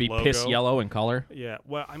C What? type Be logo. piss yellow in color? Yeah.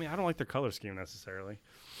 Well, I mean, I don't like their color scheme necessarily.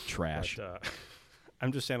 Trash. But,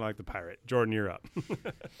 I'm just saying I like the pirate. Jordan, you're up.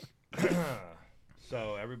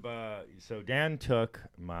 So everybody, so Dan took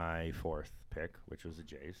my 4th pick, which was the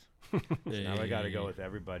Jays. Now I got to go with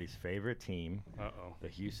everybody's favorite team, the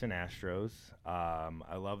Houston Astros.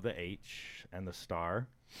 I love the H and the star.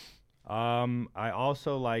 I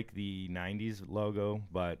also like the 90s logo,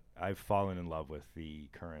 but I've fallen in love with the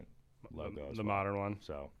current logo as the well. modern one.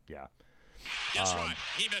 So, yeah. That's right.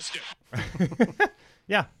 He missed it.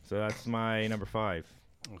 Yeah, so that's my number 5.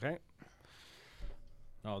 Okay.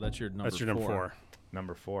 Oh, that's your number. That's your number 4.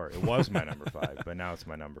 Number 4. It was my number 5, but now it's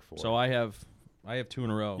my number 4. So I have 2 in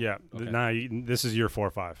a row. Yeah. Okay. Now this is your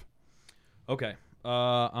 4-5. Okay.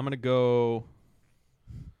 I'm gonna go.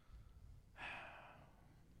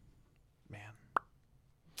 Man,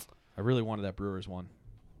 I really wanted that Brewers one.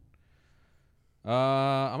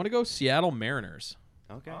 I'm gonna go Seattle Mariners.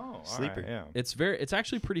 Okay. all Sleeper. right, yeah. It's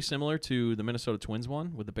actually pretty similar to the Minnesota Twins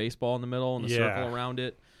one with the baseball in the middle and the Yeah. circle around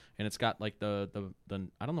it, and it's got like the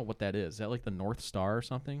I don't know what that is. Is that like the North Star or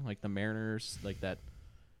something? Like the Mariners, like that,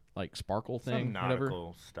 like sparkle thing, Some whatever.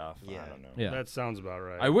 nautical stuff. Yeah. I don't know. Yeah. That sounds about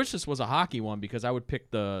right. I wish this was a hockey one because I would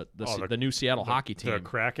pick the new Seattle hockey team. The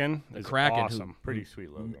Kraken. The is Kraken, who- awesome. Pretty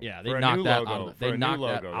sweet logo. Yeah, For they a knocked new that logo- out of for they a new knocked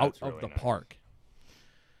that logo, out that's of really the nice. park.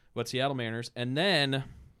 But Seattle Mariners, and then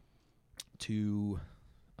to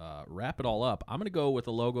wrap it all up, I'm going to go with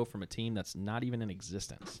a logo from a team that's not even in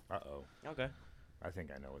existence. Uh-oh. Okay. I think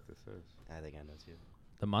I know what this is. I think I know too.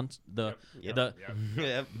 The Yep. the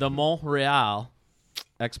Yep. Montreal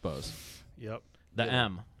Expos. Yep. The Yeah.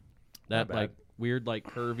 M, Not that bad. like weird like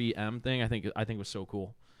curvy M thing. I think it was so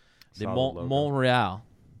cool. The Solid logo. Montreal.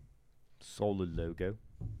 Solid logo.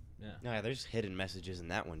 Yeah. No, yeah, there's hidden messages in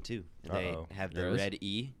that one too. They Uh-oh. have There the is? red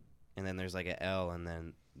E, and then there's like a L, and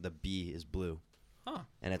then the B is blue. Huh.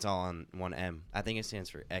 And it's all on one M. I think it stands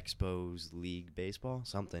for Expos League Baseball,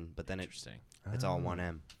 something. But then Interesting. it's all one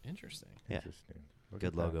M. Interesting. Yeah. Interesting. Look Good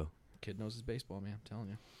at that. logo. Kid knows his baseball, man. I'm telling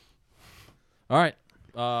you. All right,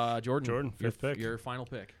 Jordan. Jordan, your, fifth pick. Your final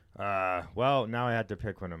pick. Well, now I had to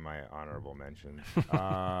pick one of my honorable mentions.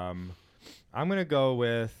 I'm gonna go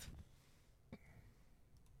with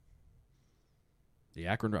The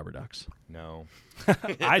Akron Rubber Ducks. no.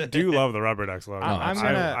 I do love the Rubber Ducks logo. I'm I-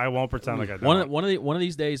 gonna- I won't pretend like I don't. One of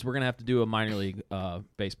these days, we're gonna have to do a minor league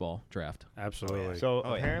baseball draft. Absolutely. So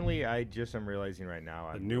Oh, yeah. apparently, I just am realizing right now.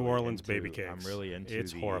 The I'm New really Orleans into- baby cakes. I'm really into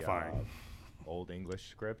It's the, horrifying. Old English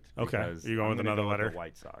script. Okay. because You going I'm with gonna another go with letter? The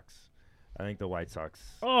White Sox. I think the White Sox.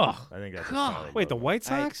 oh, I think that's a God. solid wait, the logo. White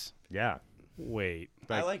Sox? Yeah. Wait.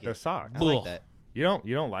 I like the it. Sox. I Ugh. like that. You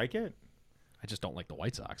don't like it? I just don't like the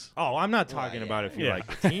White Sox. Oh, I'm not Well, talking yeah. about if you Yeah.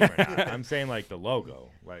 like the team or not. I'm saying like the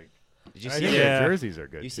logo. Like Did you I see think Yeah. their jerseys are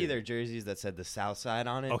good. You see too. their jerseys that said the South Side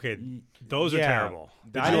on it? Okay, those are Yeah. terrible.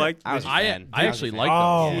 Did I- you like? I was a I fan. I I was a actually fan. like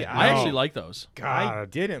Oh, those. yeah. I no. actually like those. I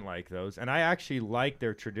God. didn't like those, and I actually like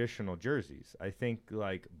their traditional jerseys. I think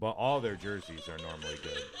but all their jerseys are normally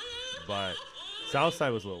good. But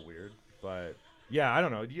Southside was a little weird. But yeah, I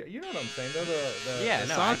don't know. You know what I'm saying? They're the Yeah, the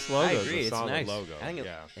no, Sox I logo agree. is a It's solid nice. logo. I think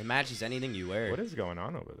yeah. it matches anything you wear. What is going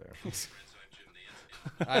on over there?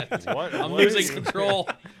 I'm What losing is- control.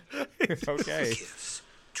 Okay.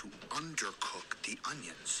 To undercook the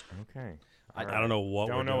onions. Okay. I don't know what.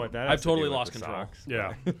 Don't we're know doing. what that. I've has to do totally with lost the control.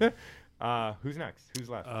 Sox. Yeah. Who's next? Who's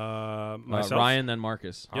left? Myself. Ryan, then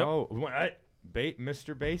Marcus. Oh,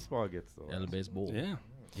 Mr. Baseball gets the El last. Baseball. Yeah.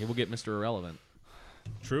 He will get Mr. Irrelevant.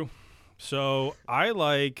 True. So I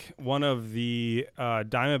like one of the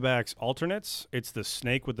Diamondbacks alternates. It's the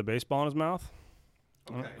snake with the baseball in his mouth.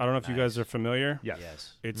 I don't know if you guys are familiar. Yes.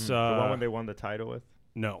 Yes. It's The one when they won the title with?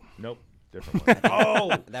 no. Nope. Different one.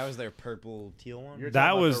 Oh, That was their purple teal one? You're That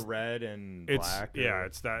talking about was- the red and it's black. yeah,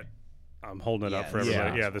 it's that. I'm holding it up Yeah, for it's-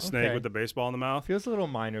 everybody. yeah. Yeah, the snake Okay. with the baseball in the mouth. feels a little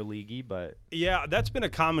minor leaguey, but Yeah, that's been a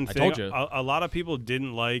common I thing. told you. A lot of people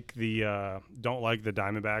didn't like don't like the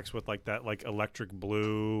Diamondbacks with like that like electric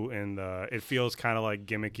blue and it feels kind of like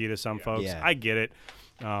gimmicky to some folks. Yeah. I get it,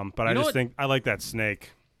 but I know just what- think I like that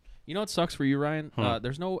snake. You know what sucks for you, Ryan? Hmm.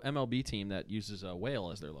 There's no MLB team that uses a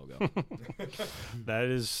whale as their logo. That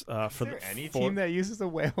is for is there the any for- team that uses a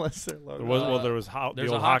whale as their logo? There was there was there's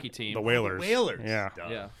the a old hockey team. the Whalers. Whalers. Yeah. Duh.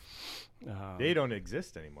 yeah. They don't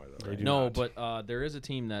exist anymore, though. They Right? do No, not. but there is a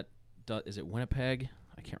team that does. Is it Winnipeg?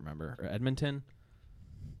 I can't remember. Or Edmonton?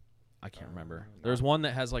 I can't remember. There's one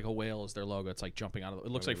that has like a whale as their logo. It's like jumping out of.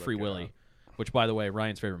 It looks Let like me Free look it Willy, up. which, by the way,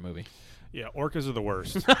 Ryan's favorite movie. Yeah, orcas are the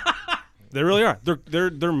worst. They really are.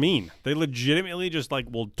 They're mean. They legitimately just like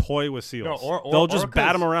will toy with seals. They'll just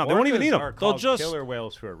bat them around. They won't even eat them. Are They'll called just killer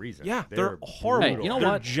whales for a reason. yeah. They're brutal. horrible. Hey, you know they're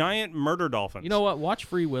what? giant murder dolphins. You know what? Watch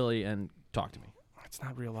Free Willy and talk to me. It's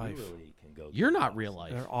not real life. Really can go You're through not those. real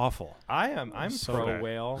life. They're awful. I'm So pro bad.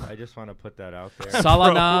 whale. I just want to put that out there.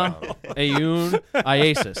 Salana, Ayun,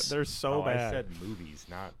 Iasis. They're so oh, bad. I said movies,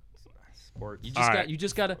 not sports. You All right.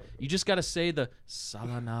 just gotta say the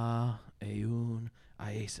Salana, Ayun,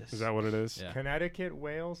 Iasis. Is that what it is? Yeah. Connecticut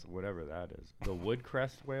whales, whatever that is. The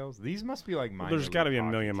Woodcrest whales. These must be like minor. Well, there's got to league be a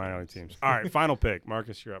hockey million minor league teams. All right, final pick.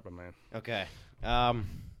 Marcus, you're up, my man. Okay.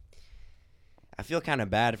 I feel kind of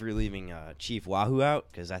bad for leaving Chief Wahoo out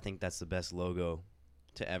because I think that's the best logo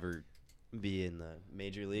to ever be in the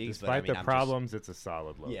major leagues. Despite but, I mean, the I'm just- problems, it's a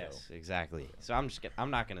solid logo. Yes, exactly. So I'm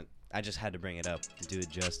not gonna. I just had to bring it up to do it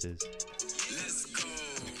justice.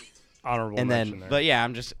 Honorable And mention then, there. but yeah,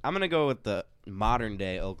 I'm gonna go with the modern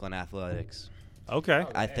day Oakland Athletics. okay.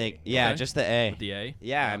 I think, yeah, Okay. just the A. With the A.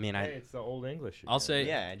 Yeah, I mean, Hey, it's the old English. I'll again. say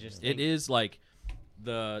yeah, I just it think, is like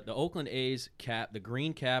the Oakland A's cap, the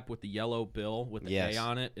green cap with the yellow bill with the Yes. A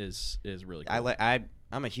on it is really cool.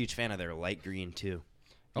 I'm a huge fan of their light green too.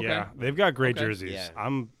 Okay. Yeah, they've got great Okay. jerseys.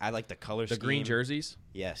 Yeah. I like the color The scheme. green jerseys.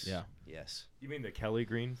 Yes. Yeah. Yes. You mean the Kelly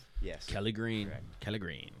Greens? Yes. Kelly Green. Correct. Kelly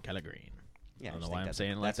Green. Kelly Green. Yeah, I don't just know why think I'm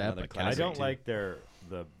saying it like that's that, another but classic I Kelly don't too.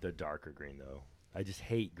 like the darker green though. I just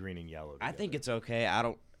hate green and yellow. I think together. it's okay.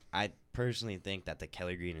 I personally think that the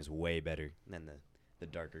Kelly green is way better than the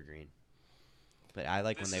darker green. But I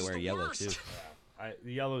like when they wear yellow too.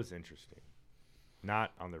 The yellow is interesting.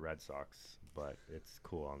 Not on the Red Sox, but it's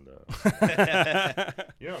cool on the.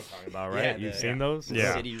 You know what I'm talking about, right? Yeah, You've the- seen those?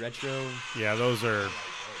 Yeah. City retro. Yeah, those are.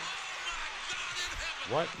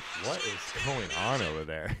 What is going on over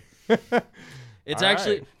there? It's All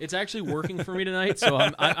actually right. it's actually working for me tonight. So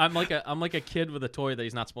I'm like a kid with a toy that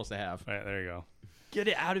he's not supposed to have. All right, there you go. Get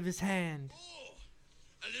it out of his hand.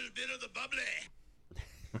 A little bit of the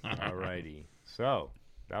bubbly. All righty. So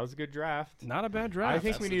that was a good draft. Not a bad draft. I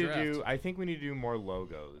think That's we the need draft. to do. I think we need to do more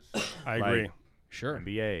logos. I like agree. Sure.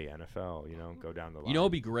 NBA, NFL. Go down the line. You know,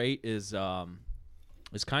 what'd be great is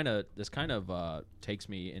this kind of takes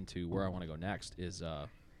me into where I want to go next is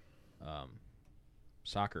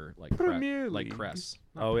soccer like Premier like League. crest.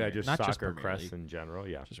 Oh yeah, just not just soccer Premier crests League. in general.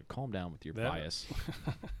 Yeah. Just calm down with your That- bias.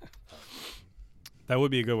 That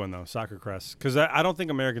would be a good one though, soccer crest, because I don't think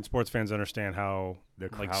American sports fans understand how How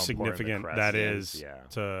like important the significant crest that is, is. yeah.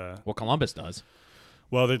 To Well, Columbus does.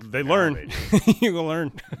 well, they learn. they You gonna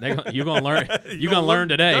learn. You gonna learn. You gonna learn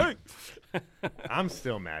today. I'm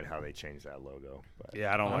still mad how they changed that logo. But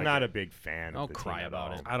Yeah, I don't I'm like not it. a big fan. Don't of the cry team at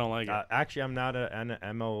about all. it. I don't like it. Actually, I'm not an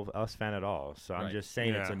MLS fan at all. So I'm Right. just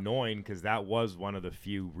saying it's Yeah. annoying because that was one of the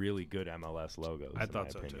few really good MLS logos. I in thought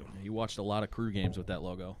my so, opinion. too. You watched a lot of crew games with that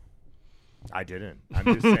logo. I didn't. I'm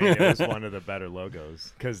just saying it was one of the better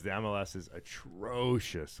logos because the MLS is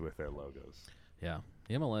atrocious with their logos. Yeah,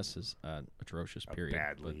 the MLS is atrocious. A Period.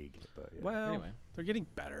 bad But, league. But yeah. Well, Anyway. they're getting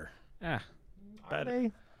better. Ah, Better.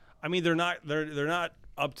 I mean, they're not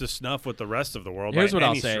up to snuff with the rest of the world. Here's by what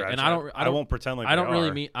I'll any say, stretch. and I don't won't pretend like I don't they really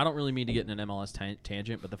are. mean I don't really mean to get in an MLS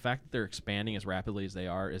tangent, but the fact that they're expanding as rapidly as they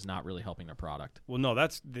are is not really helping their product. Well, no,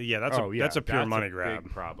 that's a pure that's money a grab.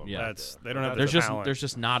 big problem. Yeah. right That's there. they don't have There's the just talent. there's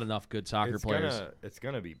just not enough good soccer players. It's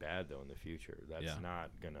gonna be bad though in the future. That's Yeah.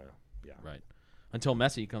 not gonna. Yeah. Right. Until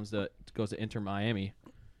Messi goes to Inter Miami.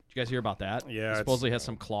 Did you guys hear about that? Yeah, He it's- supposedly has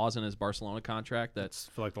some clause in his Barcelona contract that's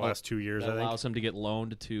for like the last 2 years. that I think. allows him to get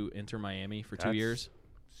loaned to Inter Miami for 2 That's years.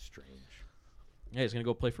 Strange. Yeah, he's gonna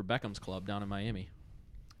go play for Beckham's club down in Miami.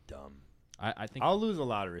 Dumb. I think. I'll lose a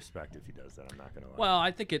lot of respect if he does that. I'm not gonna lie. Well,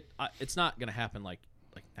 I think it's not gonna happen like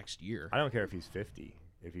next year. I don't care if he's 50.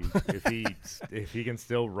 If he can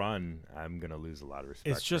still run, I'm gonna lose a lot of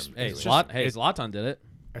respect. It's just- for him Hey, It's doing just- Zlatan did it.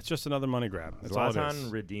 It's just another money grab. that. That's all it Zlatan is.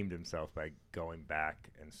 redeemed himself by going back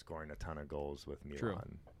and scoring a ton of goals with Milan. True.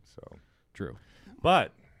 So, True.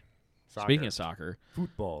 but Speaking of soccer,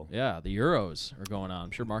 football, yeah, the Euros are going on.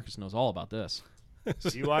 I'm sure Marcus knows all about this.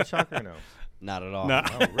 do you watch soccer? Or no. Not at all. No.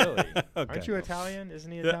 Oh, really? Okay. Aren't you Italian?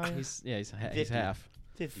 Isn't he Yeah. Italian? He's 50. half.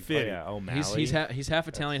 50. Oh, yeah. O'Malley. He's half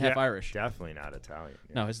Italian, half Yeah. Irish. Definitely not Italian.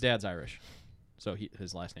 Yeah. No, his dad's Irish, so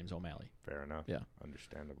his last name's O'Malley. Fair enough. Yeah.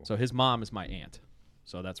 Understandable. So his mom is my aunt.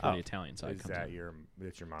 So that's where Oh, the Italian side is comes that in. your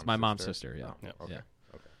mom's my mom's sister, yeah. Oh, Yeah. okay. Yeah.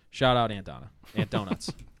 Okay. Shout out Aunt Donna, Aunt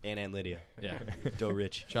Donuts. And Aunt Lydia. Yeah. Doe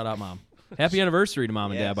Rich. Shout out mom. Happy anniversary to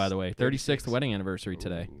mom and dad, Yes, by the way. 36th wedding anniversary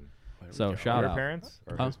today. Ooh. So shout Your out. parents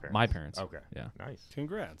or Huh? his parents? My parents. Okay. Yeah. Nice.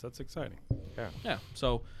 Congrats. That's exciting. Yeah.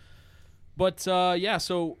 So, but yeah.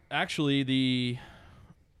 So actually,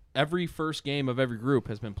 every first game of every group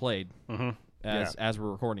has been played Mm-hmm. as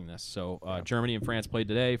we're recording this. So Germany and France played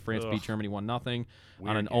today. France Ugh. beat Germany 1-0 on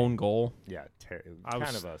Weird an game. own goal. Yeah. I was-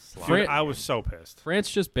 kind of a sloppy. Fran- I was so pissed. France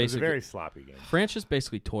just It was a basically very sloppy game. France just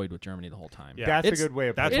basically toyed with Germany the whole time. Yeah. That's It's- a good way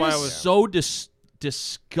of. that's It putting why is I was- so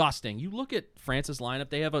disgusting. You look at France's lineup;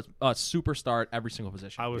 they have a superstar at every single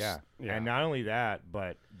position. I was. Yeah. Yeah. And not only that,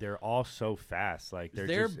 but they're all so fast. Like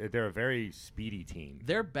They're- they're a very speedy team.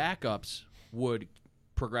 Their backups would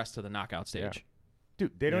progress to the knockout stage.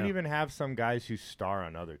 Dude, they don't Yeah. even have some guys who star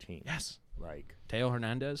on other teams. Yes, Like, Teo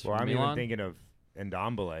Hernandez well, from I'm Milan. even thinking of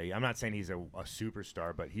Ndombele. I'm not saying he's a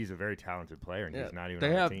superstar, but he's a very talented player, and he's not even They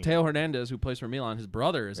on have the team. Teo Hernandez, who plays for Milan. His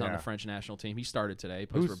brother is on Yeah. the French national team. He started today. He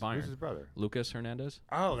plays Who's for Bayern. his brother? Lucas Hernandez.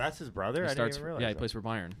 Oh, that's his brother? He I starts. didn't even realize Yeah, he that. plays for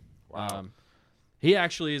Bayern. Wow. He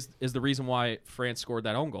actually is the reason why France scored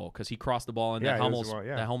that own goal because he crossed the ball and Yeah, that he was Hummels the one-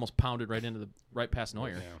 yeah. that Hummels pounded right past Neuer.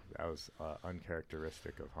 Yeah. That was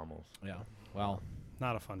uncharacteristic of Hummels. Yeah. Well,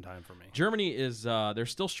 Not a fun time for me. Germany is they're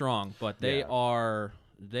still strong, but they Yeah. are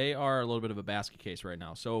a little bit of a basket case right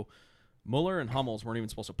now. So Muller and Hummels weren't even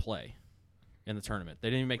supposed to play in the tournament. They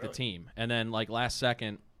didn't even make the team. And then like last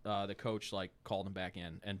second, the coach like called them back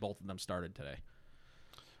in, and both of them started today.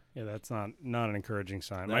 Yeah, that's not an encouraging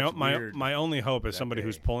sign. That's My weird my only hope as that somebody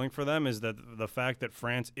who's day. pulling for them is that the fact that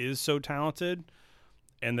France is so talented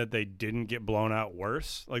and that they didn't get blown out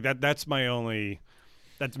worse. Like that's my only.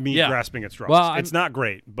 That's me Yeah. grasping at straws. Well, it's not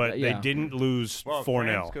great, but yeah. they didn't lose Well, if 4-0.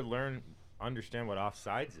 France could understand what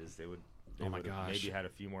offsides is, they would. They Oh my would have gosh. maybe had a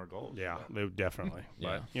few more goals. Yeah, they definitely.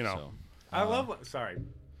 Yeah. But you know, So, I love. Sorry,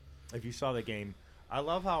 if you saw the game, I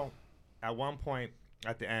love how at one point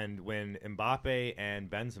at the end when Mbappe and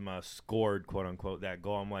Benzema scored, quote unquote, that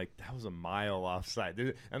goal. I'm like, that was a mile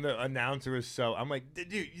offside. And the announcer was I'm like,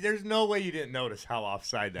 dude, there's no way you didn't notice how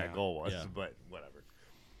offside that goal was. Yeah. But whatever.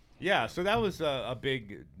 Yeah, so that was a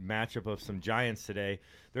big matchup of some Giants today.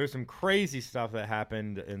 There's some crazy stuff that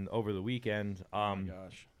happened over the weekend. Oh my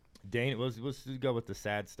gosh. Let's go with the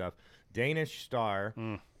sad stuff. Danish star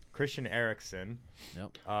Christian Eriksen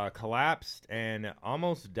collapsed and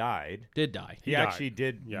almost died. Did die. He actually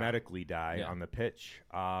did medically die on the pitch.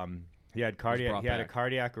 He had a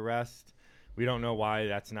cardiac arrest. We don't know why.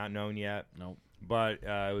 That's not known yet. Nope. But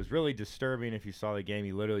it was really disturbing. If you saw the game,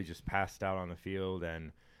 he literally just passed out on the field,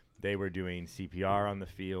 and they were doing CPR on the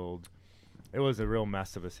field. It was a real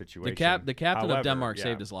mess of a situation. The captain of Denmark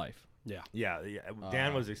saved his life. Yeah.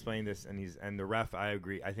 Dan was explaining this, and the ref. I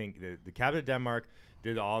agree. I think the captain of Denmark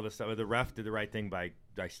did all the stuff. The ref did the right thing by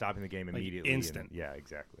stopping the game immediately. Instant. Yeah,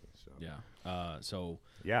 exactly. So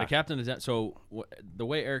The captain is the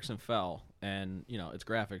way Eriksson fell, and it's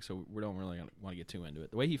graphic, so we don't really want to get too into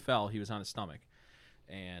it. The way he fell, he was on his stomach,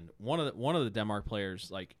 and one of the Denmark players,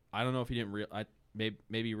 like, I don't know if he didn't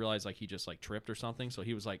maybe he realized, like, he just, like, tripped or something, so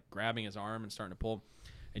he was, like, grabbing his arm and starting to pull.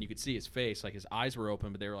 And you could see his face, like his eyes were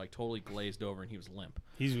open, but they were like totally glazed over, and he was limp.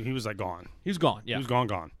 He was like gone. He was gone. Yeah, he was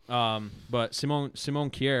gone. But Simon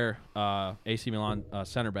Kjær, AC Milan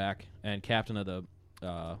center back and captain of the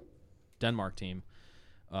Denmark team,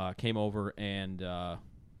 came over and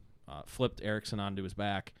flipped Eriksen onto his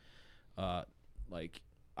back. Like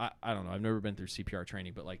I don't know. I've never been through CPR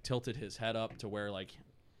training, but like tilted his head up to where like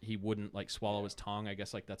he wouldn't like swallow his tongue. I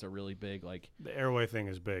guess like that's a really big like the airway thing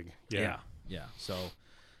is big. Yeah. So.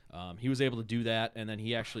 He was able to do that, and then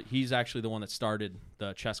he's actually the one that started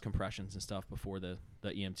the chest compressions and stuff before the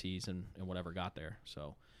EMTs and whatever got there.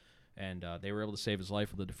 So, and they were able to save his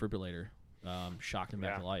life with a defibrillator, shocked him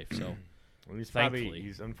back to life. So, well,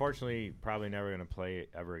 he's unfortunately probably never going to play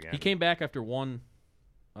ever again. He came back after one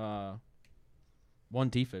defib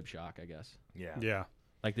shock, I guess. Yeah.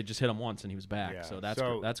 Like they just hit him once and he was back. Yeah. So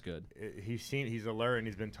that's good. He's alert and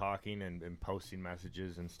he's been talking and posting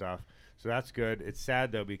messages and stuff. So that's good. It's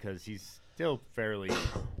sad though because he's still fairly.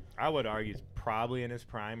 I would argue he's probably in his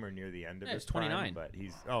prime or near the end of his 29. prime. But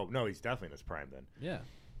he's definitely in his prime then. Yeah.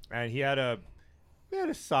 And he had a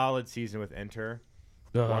solid season with Inter.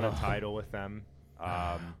 Won a title with them.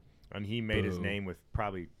 And he made his name with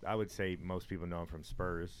probably, I would say most people know him from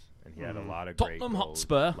Spurs. And he had a lot of great goals.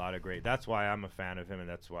 Hotspur. A lot of great. That's why I'm a fan of him, and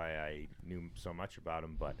that's why I knew so much about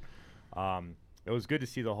him. But it was good to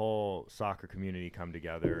see the whole soccer community come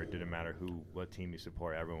together. It didn't matter what team you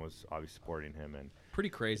support. Everyone was obviously supporting him. And pretty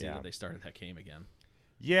crazy that they started that game again.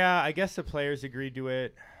 Yeah, I guess the players agreed to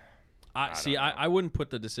it. I wouldn't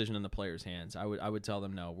put the decision in the players' hands. I would tell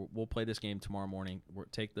them, no, we'll play this game tomorrow morning.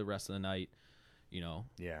 Take the rest of the night.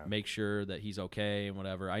 Make sure that he's okay and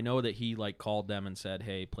whatever. I know that he like called them and said,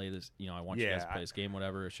 "Hey, play this. I want you guys to play this game,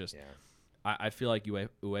 whatever." It's just, I feel like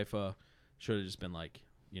UEFA should have just been like,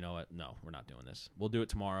 you know what? No, we're not doing this. We'll do it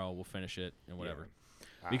tomorrow. We'll finish it and whatever.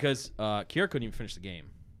 Yeah. Because Kjær couldn't even finish the game.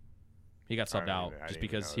 He got subbed out just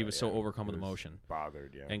because he was so overcome with emotion.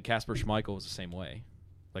 Bothered, yeah. And Kasper Schmeichel was the same way.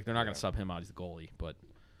 Like they're not going to sub him out. He's the goalie, but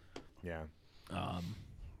yeah.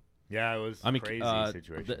 Yeah, it was a crazy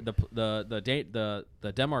situation.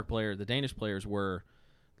 The Denmark player, the Danish players were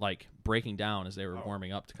like breaking down as they were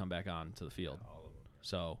warming up to come back on to the field.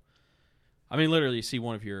 So, I mean, literally, you see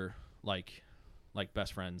one of your like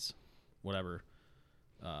best friends, whatever,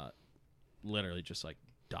 literally just like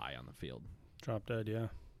die on the field. Drop dead. Yeah.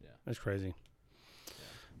 That's crazy. Yeah.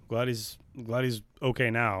 Glad he's okay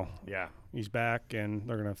now. Yeah, he's back, and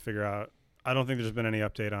they're gonna figure out. I don't think there's been any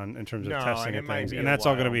update in terms of testing and things, and that's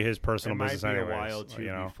all going to be his personal business anyway.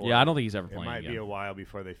 Yeah, I don't think he's ever playing. It might again. be a while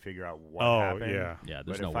before they figure out what happened. Yeah.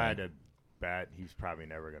 There's no way. If I had to bet, he's probably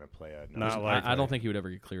never going to play I don't think he would ever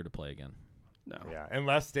get cleared to play again. No. Yeah,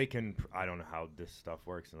 unless they can. I don't know how this stuff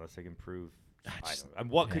works. Unless they can prove.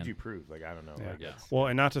 What could you prove? Like I don't know. Yeah. Well,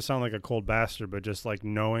 and not to sound like a cold bastard, but just like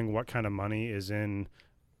knowing what kind of money is in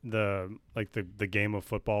the game of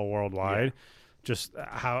football worldwide. Yeah. Just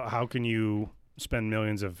how can you spend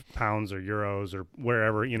millions of pounds or euros or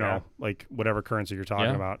wherever, like whatever currency you're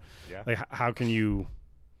talking about. Yeah. Like how can you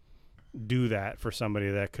do that for somebody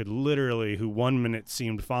that could literally, who 1 minute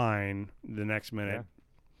seemed fine, the next minute.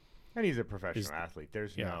 And he's a professional athlete.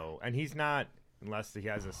 There's and he's not, unless he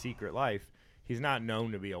has a secret life, he's not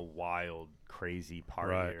known to be a wild, crazy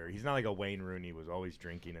partier. Right. He's not like a Wayne Rooney was always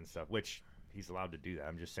drinking and stuff, which he's allowed to do that.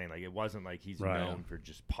 I'm just saying, like, it wasn't like he's known for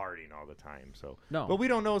just partying all the time. So no, but we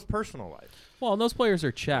don't know his personal life. Well, and those players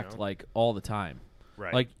are checked like all the time.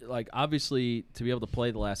 Right. Like obviously to be able to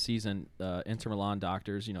play the last season, Inter Milan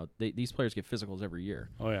doctors, these players get physicals every year.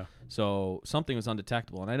 Oh yeah. So something was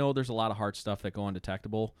undetectable, and I know there's a lot of hard stuff that go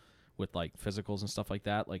undetectable with like physicals and stuff like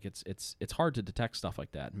that. Like it's hard to detect stuff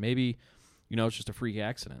like that. Maybe it's just a freak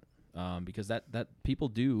accident, because that people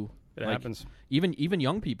do. It happens. Even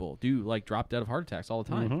young people do like drop dead of heart attacks all the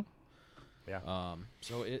time. Mm-hmm. Yeah.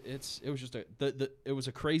 So it was just it was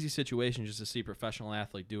a crazy situation just to see a professional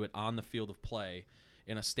athlete do it on the field of play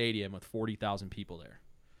in a stadium with 40,000 people there.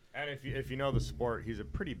 And if you know the sport, he's a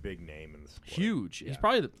pretty big name in the sport. Huge. Yeah.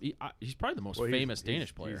 He's probably the most famous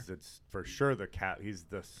Danish player. He's for sure he's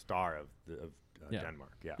the star of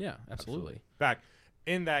Denmark. Yeah. Yeah, absolutely. In fact,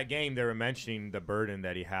 in that game, they were mentioning the burden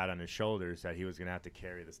that he had on his shoulders, that he was going to have to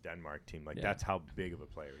carry this Denmark team. Like that's how big of a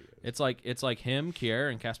player he is. It's like him,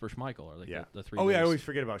 Kjær, and Kasper Schmeichel are like the three. Oh yeah, I biggest. always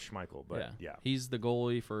forget about Schmeichel, but yeah. He's the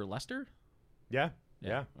goalie for Leicester. Yeah.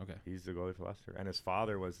 Okay. He's the goalie for Leicester, and his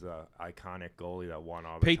father was the iconic goalie that won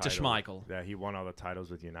all the Peter titles. Schmeichel. That he won all the titles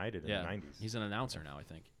with United in the 90s. He's an announcer now, I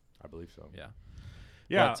think. I believe so. Yeah.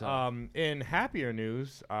 Yeah. But, in happier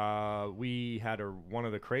news, we had one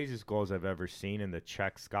of the craziest goals I've ever seen in the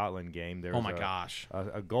Czech-Scotland game. There was gosh.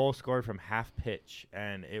 A goal scored from half pitch,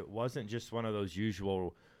 and it wasn't just one of those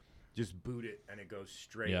usual just boot it and it goes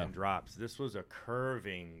straight and drops. This was a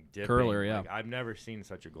curving, dipping. Curler, yeah. Like, I've never seen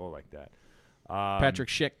such a goal like that. Patrick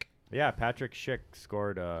Schick. Yeah, Patrick Schick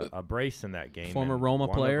scored a brace in that game. Former Roma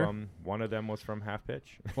player. One of them was from half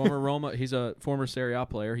pitch. Former Roma. He's a former Serie A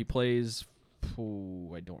player. He plays.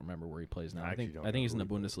 I don't remember where he plays now. I think he's in the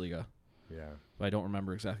Bundesliga. Yeah, but I don't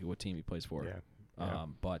remember exactly what team he plays for. Yeah.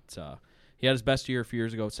 But he had his best year a few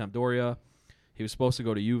years ago at Sampdoria. He was supposed to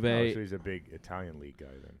go to Juve. Oh, so he's a big Italian league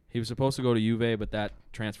guy then. He was supposed to go to Juve, but that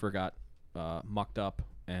transfer got mucked up,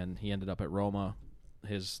 and he ended up at Roma.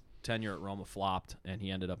 His tenure at Roma flopped, and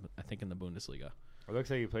he ended up, I think, in the Bundesliga. It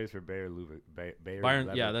looks like he plays for Bayer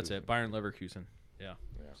Bayern. Yeah, that's it. Bayern Leverkusen. Yeah.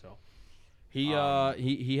 So he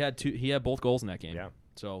had both goals in that game. Yeah.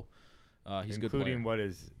 So he's a good player. Including what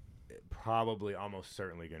is probably almost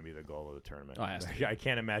certainly going to be the goal of the tournament. Oh, it has to be. I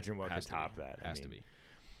can't imagine what could top that. Has to be.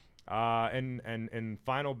 And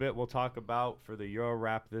final bit we'll talk about for the Euro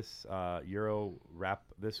wrap this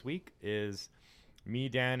week is me,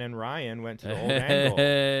 Dan, and Ryan went to the Old Angle.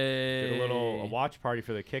 Did a watch party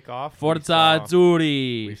for the kickoff. Forza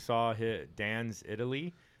Azzurri. We saw Dan's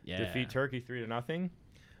Italy defeat Turkey 3-0.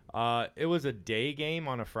 It was a day game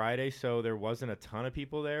on a Friday, so there wasn't a ton of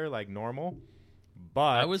people there like normal.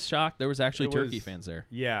 But I was shocked. There was actually Turkey fans there.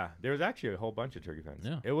 Yeah, there was actually a whole bunch of Turkey fans.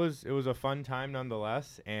 Yeah. It was a fun time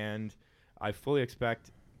nonetheless, and I fully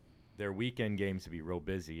expect their weekend games to be real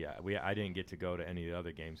busy. I didn't get to go to any of the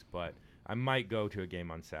other games, but I might go to a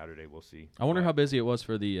game on Saturday. We'll see. I wonder how busy it was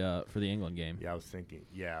for the England game. Yeah, I was thinking.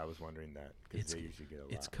 Yeah, I was wondering that because they usually get a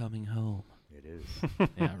lot. It's coming home. It is.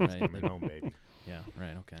 Yeah, right. Coming home, baby. Yeah,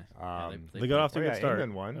 right. Okay. They got off to a good start.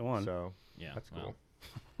 England won. They won. So yeah, that's cool.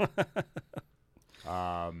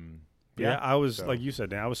 I was like you said,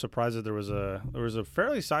 Dan, I was surprised that there was a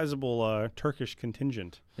fairly sizable Turkish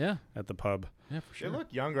contingent. Yeah. At the pub. Yeah, for sure. They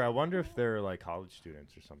look younger. I wonder if they're like college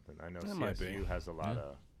students or something. I know CSU has a lot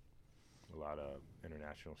of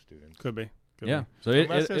international students. Could be. Yeah. So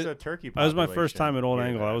unless there's a Turkey that was my first time at Old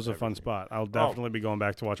population, Angle. That was a fun spot. I'll definitely be going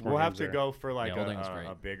back to watch more We'll have games to there. go for like Old Angle's great.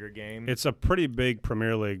 a bigger game. It's a pretty big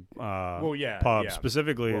Premier League pub. Yeah.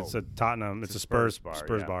 Specifically, it's a Tottenham. It's a Spurs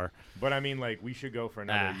bar. But I mean, like, we should go for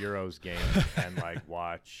another Euros game and like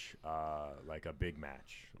watch like a big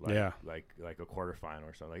match. Like a quarterfinal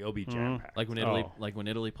or something. Like it'll be jam packed. Like when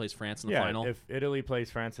Italy plays France in the final. If Italy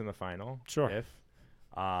plays France in the final, sure.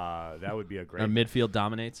 That would be a great. Our midfield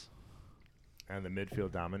dominates. And the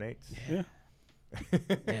midfield dominates. Yeah.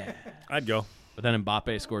 Yeah. I'd go. But then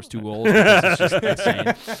Mbappe scores 2 goals. It's just insane.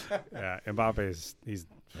 Yeah, Mbappe's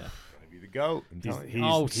gonna be the GOAT.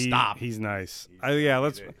 Stop. He's nice.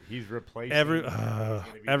 He's replacing.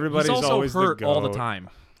 Everybody's He's also always hurt the all the GOAT. time.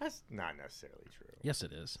 That's not necessarily true. Yes,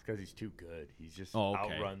 it is. Because he's too good. He's just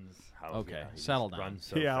okay. outruns. Settle down. Runs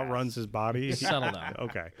so He outruns fast. his body. Settle down.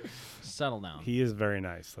 Okay. Settle down. He is very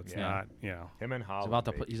nice. Let's not, Him and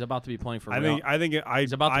Haaland. He's about to be playing for.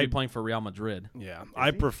 He's about to be playing for Real Madrid. Yeah, I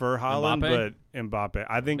prefer Haaland, Mbappe? but Mbappe.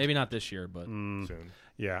 I think maybe not this year, but soon.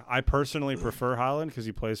 Yeah, I personally prefer Haaland because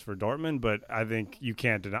he plays for Dortmund, but I think you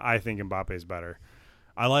can't deny. I think Mbappe's better.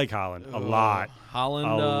 I like Haaland a lot. Haaland,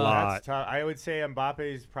 a lot. That's tough. I would say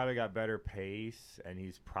Mbappe's probably got better pace, and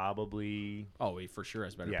he's probably he for sure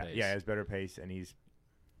has better pace. Yeah, he has better pace, and he's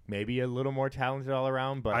maybe a little more talented all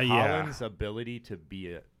around. But Yeah. Haaland's ability to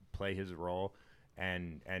play his role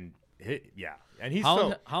and Yeah, and he's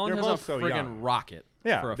Holland they're has a both so friggin' young. rocket.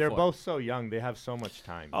 Yeah, for a they're foot. both so young. They have so much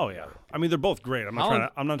time. Oh yeah, I mean they're both great. I'm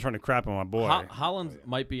not trying to crap on my boy. Holland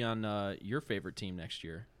might be on your favorite team next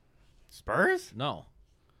year. Spurs? No,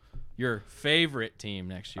 your favorite team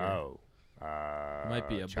next year. Oh, He might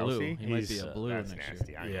be a Chelsea? blue. He might be a blue That's next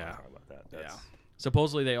nasty. year. I don't Yeah. want to talk about that. That's,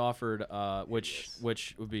 Supposedly they offered, which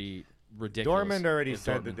would be ridiculous. Dortmund already if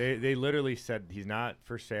said Dortmund- that they literally said he's not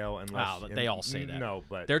for sale unless. Wow, but they all say that. No,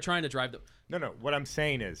 but They're trying to drive the. no. What I'm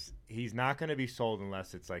saying is he's not going to be sold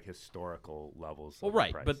unless it's like historical levels. Well, of the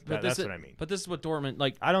right, price. but that's this is, what I mean. But this is what Dortmund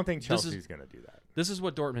like. I don't think this is- Chelsea's going to do that. This is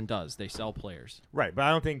what Dortmund does. They sell players. Right, but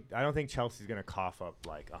I don't think Chelsea's going to cough up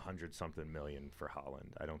like 100-something million for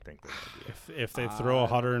Holland. I don't think they're going to do that. if they throw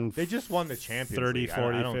 100, They just won the Champions 30, League.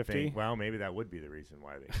 40, I don't 50. think. Well, maybe that would be the reason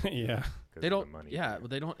why they. yeah. 'cause They of don't. The money. Yeah, but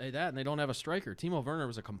they don't that, and they don't have a striker. Timo Werner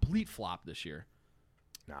was a complete flop this year.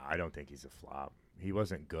 No, I don't think he's a flop. He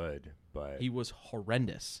wasn't good, but He was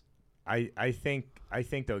horrendous. I think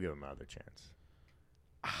they'll give him another chance.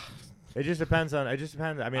 It just depends on. I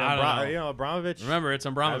mean, I don't know. you know, Abramovich. Remember, it's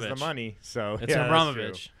has Abramovich. the money, so It's yeah, that's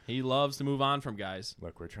Abramovich. He loves to move on from guys. true.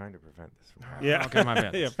 Look, we're trying to prevent this from happening. Yeah. Okay, my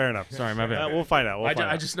bad. yeah, fair enough. Sorry, my bad. We'll find out.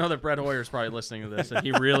 I just know that Brett Hoyer's probably listening to this, and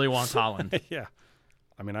he really wants Holland. yeah.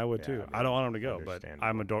 I mean, I would Yeah, too. I mean, I don't want him to go, but understandable.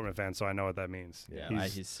 I'm a Dortmund fan, so I know what that means. Yeah,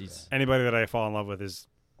 He's- he's anybody that I fall in love with is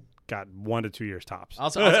got 1 to 2 years tops.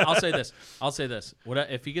 I'll say this. I'll say this.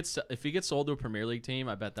 If he gets sold to a Premier League team,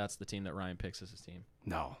 I bet that's the team that Ryan picks as his team.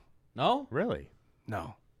 No, No, Really?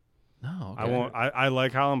 no, no. I won't. I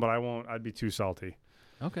like Holland, but I won't. I'd be too salty.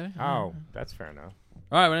 Okay. Oh, that's fair enough.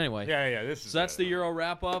 All right. But anyway. Yeah. This is. So that's the Euro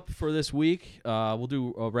wrap up for this week. We'll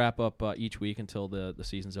do a wrap up each week until the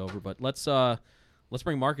season's over. But let's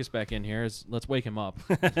bring Marcus back in here. Let's wake him up.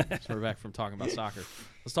 So we're back from talking about soccer.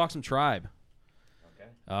 Let's talk some Tribe.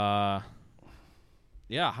 Okay.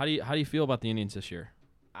 Yeah. How do you feel about the Indians this year?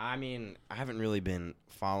 I mean, I haven't really been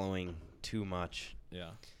following too much.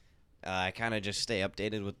 Yeah. I kind of just stay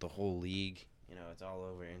updated with the whole league. You know, it's all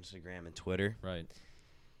over Instagram and Twitter. Right.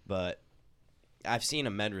 But I've seen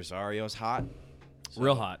Ahmed Rosario's hot. So,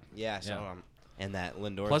 Real hot. Yeah. So Yeah. and that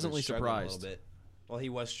Lindor's Pleasantly been struggling surprised. a little bit. Well, he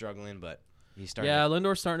was struggling, but he's starting. Yeah, to,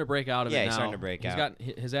 Lindor's starting to break out of it now. Yeah, he's starting to break He's out. got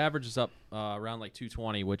his average is up around like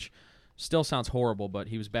 220, which still sounds horrible, but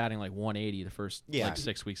he was batting like 180 the first Yeah. like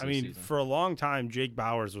 6 weeks I of the mean, season. for a long time, Jake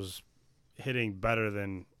Bowers was hitting better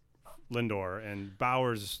than Lindor, and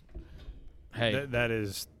Bowers. Hey, that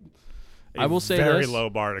is. I will say very this. low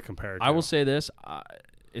bar to compare to. I will say this: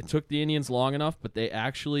 it took the Indians long enough, but they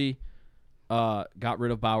actually got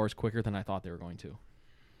rid of Bowers quicker than I thought they were going to.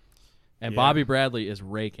 And Yeah. Bobby Bradley is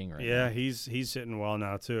raking right Yeah, now. he's hitting well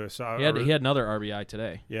now too. So He had another RBI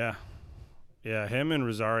today. Yeah, him and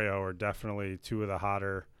Rosario are definitely two of the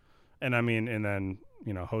hotter, and then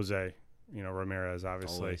Jose, Ramirez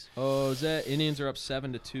obviously. Always. Indians are up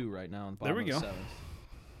 7-2 right now in the There bottom we of the go. seventh.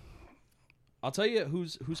 I'll tell you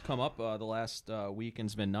who's come up the last week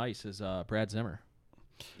and's been nice is Brad Zimmer.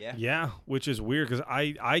 Yeah. Yeah, which is weird because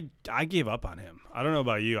I gave up on him. I don't know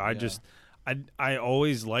about you. I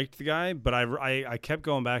always liked the guy, but I kept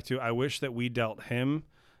going back to I wish that we dealt him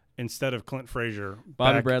instead of Clint Frazier.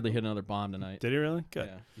 Bobby back- Bradley hit another bomb tonight. Did he really? Good.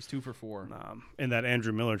 Yeah, he's 2 for 4. In that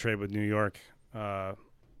Andrew Miller trade with New York, when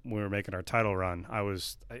we were making our title run, I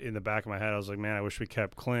was in the back of my head. I was like, man, I wish we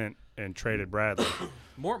kept Clint and traded Bradley.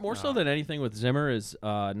 More so than anything with Zimmer is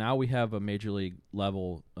now we have a major league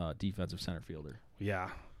level defensive center fielder. Yeah,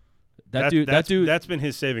 That that's dude been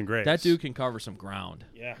his saving grace. That dude can cover some ground.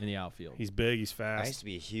 Yeah. In the outfield. He's big. He's I used fast. to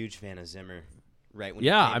be a huge fan of Zimmer. Right when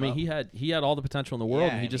Yeah, he I came mean up. he had all the potential in the world,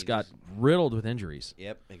 Yeah, and he and just he got just- riddled with injuries,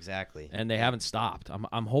 Yep, exactly. and they haven't stopped.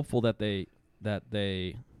 I'm hopeful that they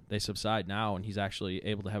subside now, and he's actually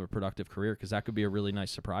able to have a productive career because that could be a really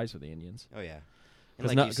nice surprise for the Indians. Oh yeah. 'Cause And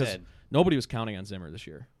like no- you 'cause said, nobody was counting on Zimmer this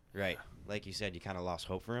year. right? Like you said, you kind of lost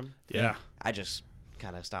hope for him. Yeah. I just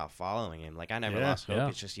kind of stopped following him. Like I never Yeah. lost hope. Yeah.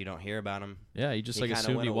 It's just you don't hear about him. Yeah, he just He like kinda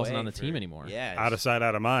assumed went he wasn't away on the team for- anymore. Yeah. Out of sight,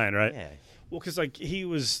 out of mind, right? Yeah. Well, because like he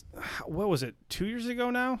was, what was it? 2 years ago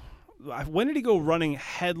now. When did he go running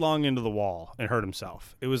headlong into the wall and hurt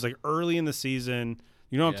himself? It was like early in the season.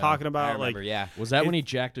 You know what Yeah, I'm talking I about? remember. Like, yeah. Was that when It- he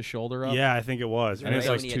jacked his shoulder up? yeah, I think it was. And Right it's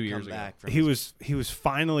when like he had 2 come years ago. back from he was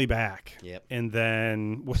finally back. Yep. And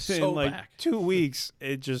then within So like back. 2 weeks,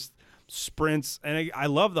 it just sprints. And I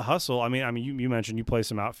love the hustle. I mean, you mentioned you play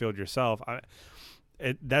some outfield yourself.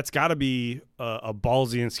 That's got to be a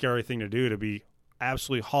ballsy and scary thing to do, to be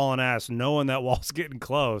absolutely hauling ass, knowing that wall's getting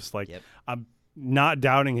close. Like, Yep. I'm not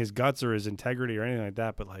doubting his guts or his integrity or anything like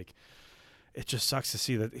that, but like, it just sucks to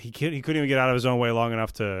see that he couldn't even get out of his own way long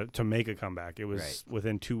enough to make a comeback. It was Right.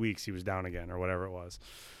 within 2 weeks he was down again or whatever it was.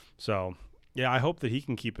 So yeah, I hope that he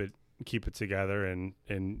can keep it together, and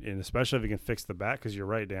especially if he can fix the bat, because you're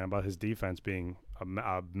right, Dan, about his defense being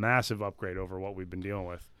a massive upgrade over what we've been dealing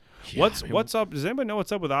with. Yeah, What's up? Does anybody know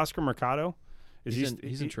what's up with Oscar Mercado? He's in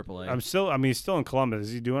AAA. He's still in Columbus.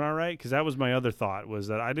 Is he doing all right? Because that was my other thought, was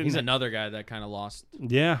that I didn't. He's another guy that kind of lost.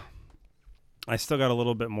 Yeah, I still got a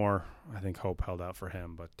little bit more, I think, hope held out for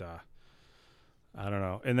him, but I don't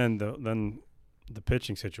know. And then the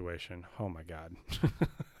pitching situation. Oh my God.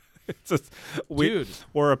 It's just, Dude,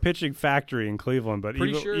 we're a pitching factory in Cleveland, but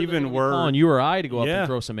pretty sure even we're calling you or I to go up Yeah. and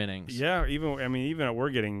throw some innings. yeah, even we're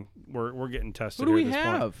getting tested. Who do here we at this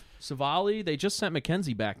point. have? Savali. They just sent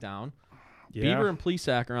McKenzie back down. Yeah, Bieber and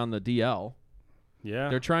Plesac are on the DL. yeah,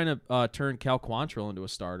 They're trying to turn Cal Quantrill into a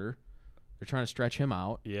starter. They're trying to stretch him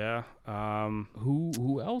out. yeah.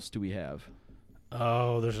 Who else do we have?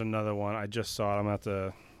 Oh, there's another one. I just saw it. I'm gonna have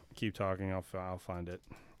to keep talking. I'll find it.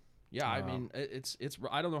 Yeah, I mean it's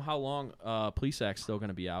I don't know how long Plesac's still going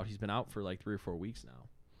to be out. He's been out for like 3 or 4 weeks now.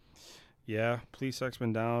 Yeah, Plesac's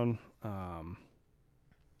been down. I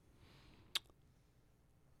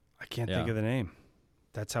can't think of the name.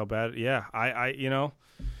 That's how bad. Yeah, I I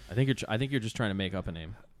think you're just trying to make up a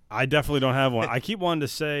name. I definitely don't have one. I keep wanting to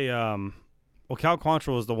say, well, Cal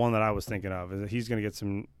Quantrill is the one that I was thinking of. Is that he's going to get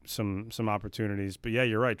some opportunities. But yeah,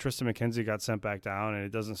 you're right. Tristan McKenzie got sent back down, and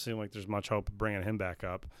it doesn't seem like there's much hope of bringing him back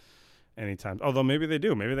up anytime. Although maybe they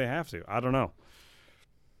do. Maybe they have to. I don't know.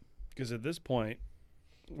 Because at this point,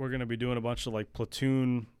 we're going to be doing a bunch of like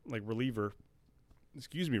platoon, like reliever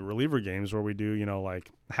games where we do,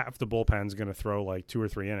 like half the bullpen's going to throw like 2 or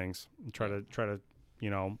 3 innings and try to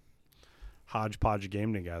hodgepodge a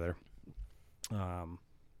game together.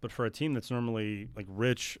 But for a team that's normally like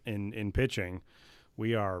rich in pitching,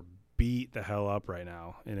 we are beat the hell up right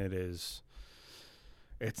now, and it's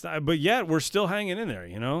not. But yet we're still hanging in there.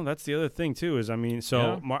 That's the other thing too. Is I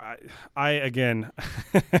again,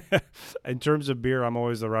 in terms of beer, I'm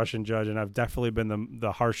always the Russian judge, and I've definitely been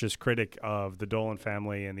the harshest critic of the Dolan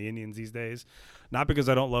family and the Indians these days. Not because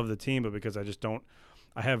I don't love the team, but because I just don't.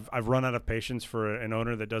 I've run out of patience for an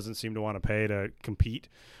owner that doesn't seem to want to pay to compete.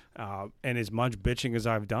 And as much bitching as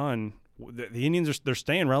I've done, the Indians they're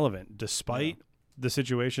staying relevant despite the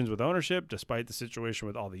situations with ownership, despite the situation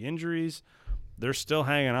with all the injuries. They're still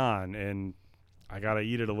hanging on, and I gotta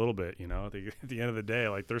eat it a little bit. At the end of the day,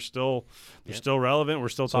 like they're still relevant. We're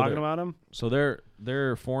still talking about them. So they're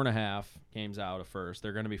 4.5 games out of first.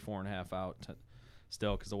 They're going to be 4.5 out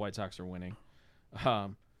still because the White Sox are winning.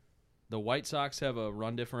 The White Sox have a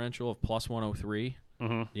run differential of plus 103.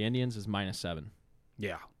 Mm-hmm. The Indians is -7.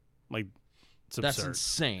 Yeah, like it's absurd. That's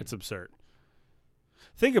insane. It's absurd.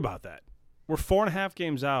 Think about that. We're 4.5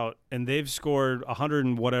 games out, and they've scored 100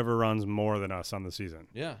 and whatever runs more than us on the season.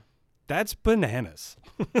 Yeah, that's bananas.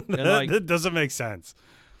 That doesn't make sense.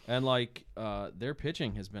 And their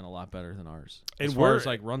pitching has been a lot better than ours as far as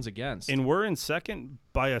runs against. And we're in second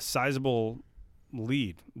by a sizable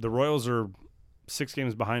lead. The Royals are 6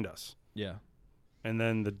 games behind us. Yeah. And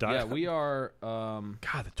then we are.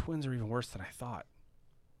 God, the Twins are even worse than I thought.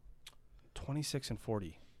 26 and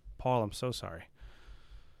 40. Paul, I'm so sorry.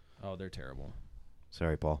 Oh, they're terrible.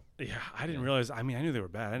 Sorry, Paul. Yeah, I didn't realize. I mean, I knew they were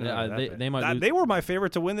bad. I didn't know they might. They were my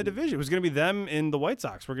favorite to win the division. It was going to be them and the White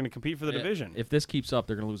Sox. We're going to compete for the division. If this keeps up,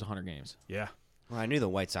 they're going to lose 100 games. Yeah. Well, I knew the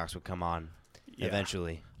White Sox would come on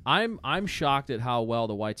eventually. I'm shocked at how well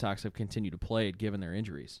the White Sox have continued to play it given their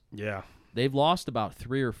injuries. Yeah. They've lost about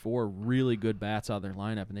 3 or 4 really good bats out of their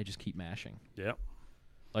lineup, and they just keep mashing. Yep.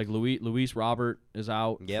 Like Luis Robert is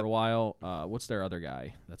out Yep. for a while. What's their other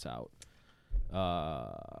guy that's out?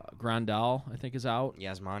 Grandal, I think, is out.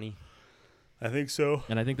 Yasmani. I think so.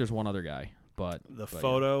 And I think there's one other guy. But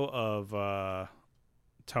photo of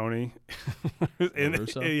Tony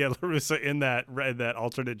LaRusso? LaRusso in that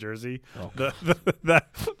alternate jersey. Oh,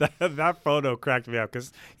 that photo cracked me up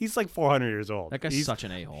because he's like 400 years old. That guy's such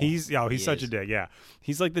an a-hole. He's such a dick. Yeah,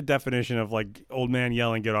 he's like the definition of like old man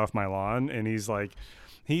yelling, "Get off my lawn!" And he's like,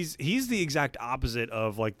 he's the exact opposite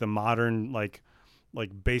of like the modern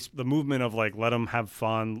the movement of like let them have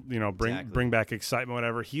fun, bring back excitement,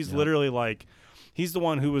 whatever. He's literally like. He's the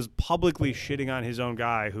one who was publicly shitting on his own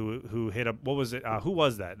guy who hit a what was it? Who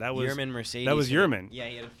was that? That was Yerman Mercedes. That was Yerman. Yeah,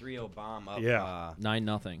 he had a 3-0 bomb up.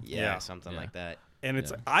 9-0. Yeah, something like that. And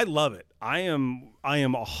it's I love it. I am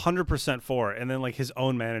 100% for it. And then like his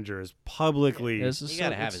own manager is publicly. You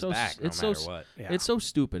gotta have his back no matter what. Yeah. It's so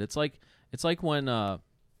stupid. It's like when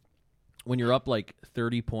you're up like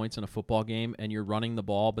 30 points in a football game and you're running the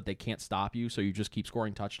ball, but they can't stop you, so you just keep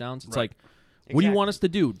scoring touchdowns. It's like. What do you want us to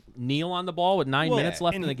do? Kneel on the ball with 9 minutes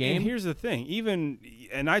left in the game? And here's the thing.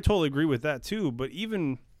 And I totally agree with that too, but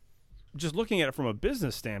even just looking at it from a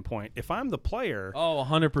business standpoint, if I'm the player, Oh,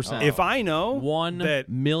 100%. if I know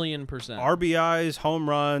 1,000,000%. RBIs, home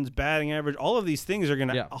runs, batting average, all of these things are going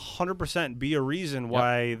to Yeah. 100% be a reason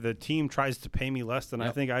why the team tries to pay me less than I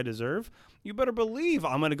Yep. think I deserve. You better believe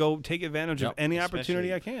I'm going to go take advantage of Yep. any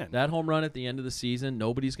opportunity I can. That home run at the end of the season,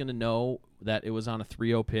 nobody's going to know that it was on a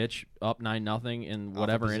 3-0 pitch, up 9-0 in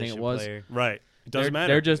whatever inning it was. Right. It doesn't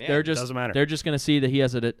matter. They're just doesn't matter. They're just going to see that he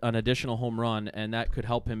has an additional home run, and that could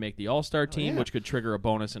help him make the All-Star team, yeah. which could trigger a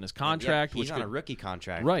bonus in his contract. He's which on could, a rookie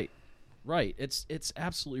contract. Right. It's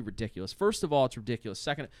absolutely ridiculous. First of all, it's ridiculous.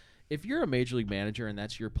 Second, if you're a major league manager and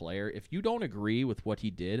that's your player, if you don't agree with what he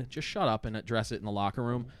did, just shut up and address it in the locker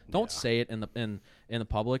room. Don't say it in the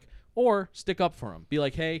public, or stick up for him. Be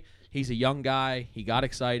like, hey, he's a young guy. He got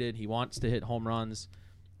excited. He wants to hit home runs.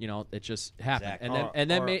 You know, it just happened. Exactly. And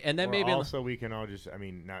then Or maybe in the- also we can all just, I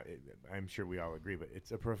mean, I'm sure we all agree, but it's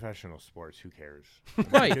a professional sports. Who cares?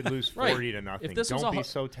 Right, You could lose right. 40 to nothing. If this was Don't a be hi-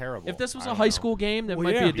 so terrible. if this was I a don't high know. school game, that Well,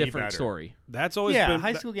 might yeah. be a Be different better. story. That's always Yeah, been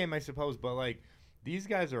high school game, I suppose, but like these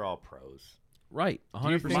guys are all pros. Right, Do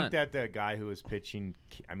you 100%. think that the guy who was pitching,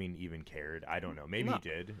 even cared? I don't know. Maybe No. he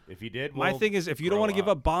did. If he did, My well, thing is, if you don't grow want to give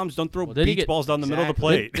up bombs, don't throw Well, did he beach get- balls down the middle of the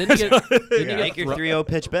plate. Didn't he get, didn't he Yeah. get Make your thro- 3-0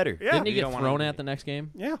 pitch better. Yeah. didn't he You get don't wanna- thrown at the next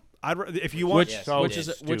game? Yeah, if you want, Which, So which is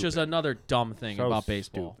stupid. another dumb thing So about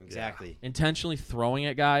baseball. stupid. Exactly. Intentionally throwing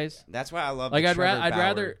at guys. That's why I love Like the I'd Trevor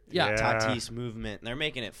rather Bauer, Yeah. Tatis movement. They're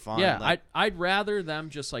making it fun. Yeah, Like, I'd rather them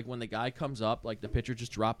just like when the guy comes up, like the pitcher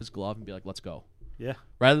just drop his glove and be like, "Let's go," yeah,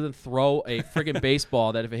 rather than throw a friggin'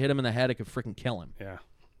 baseball that if it hit him in the head, it could freaking kill him.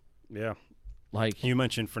 yeah. Like, You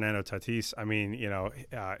mentioned Fernando Tatis. I mean,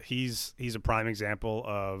 he's a prime example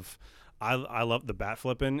of. I love the bat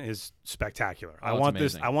flipping is spectacular. Oh, it's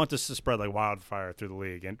amazing. I want this to spread like wildfire through the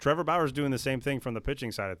league. And Trevor Bauer's doing the same thing from the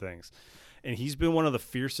pitching side of things. And he's been one of the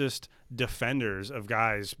fiercest defenders of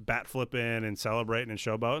guys bat flipping and celebrating and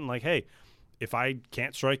showboating. Like, hey, if I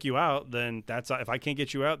can't strike you out, then if I can't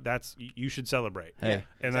get you out, you should celebrate. hey,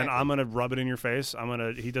 And then I'm gonna rub it in your face.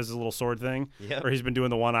 He does his little sword thing, Yep. or he's been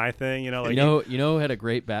doing the one eye thing. Like you know who had a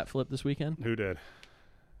great bat flip this weekend? who did?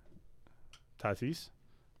 Tatis?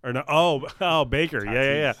 Or no? Oh, Baker.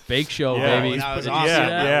 Yeah. Bake Show, Yeah. baby. that was Did you awesome. see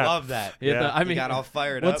that? Yeah. I love that. He hit Yeah. the- I He mean, got all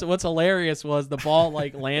fired up. what's hilarious was the ball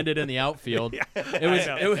like landed in the outfield.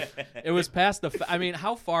 It was past the. I mean,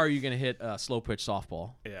 how far are you going to hit a slow pitch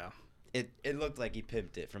softball? Yeah. It looked like he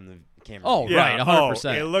pimped it from the camera. Oh, view. right,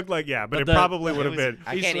 100%. It looked like but But it the- probably would have it been. was-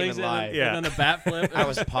 I He can't swings even it lie. and then the bat flip. I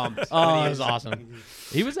was pumped. Oh, When he it was awesome.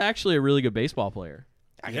 He was actually a really good baseball player.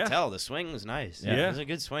 I Yeah. could tell the swing was nice. Yeah. It was a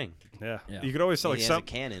good swing. Yeah. Yeah. You could always tell He like has a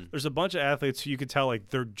cannon. There's a bunch of athletes who you could tell like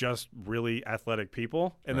they're just really athletic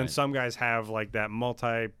people, and then Right. some guys have like that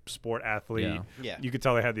multi-sport athlete. Yeah. Yeah. You could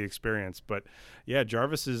tell they had the experience. But yeah,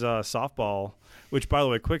 Jarvis's softball. Which, by the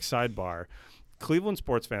way, quick sidebar. Cleveland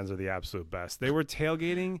sports fans are the absolute best. They were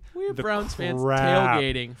tailgating. We have the Browns fans crap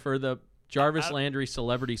tailgating for the Jarvis Landry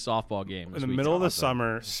celebrity softball game in this the week. middle of the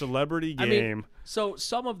summer. Celebrity I game. mean, so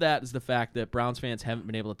some of that is the fact that Browns fans haven't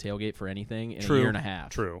been able to tailgate for anything in True. a year and a half.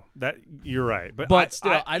 True. That you're right. But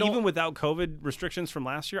still, I don't- even without COVID restrictions from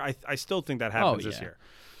last year, I still think that happens this yeah. year.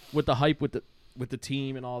 With the hype with the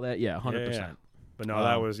team and all that, yeah, 100%. Yeah. But no,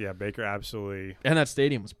 that was Baker absolutely. And that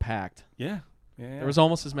stadium was packed. Yeah. There was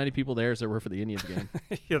almost as many people there as there were for the Indians game.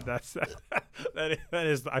 Yeah, that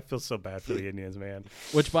is. I feel so bad for the Indians, man.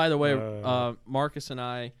 Which, by the way, Marcus and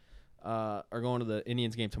I are going to the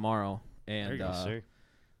Indians game tomorrow, There you and go, sir.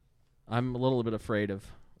 I'm a little bit afraid of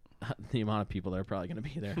the amount of people that are probably going to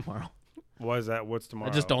be there tomorrow. Why is that? What's tomorrow?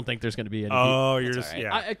 I just don't think there's going to be any. Oh, you're That's just all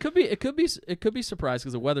right. yeah. It could be surprised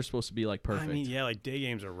because the weather's supposed to be like perfect. I mean, yeah, like day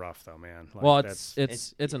games are rough though, man. Like, well, that's-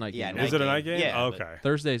 it's a night yeah, game. night is it a game. night game? Yeah, Oh, but- okay.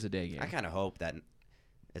 Thursday's a day game. I kind of hope that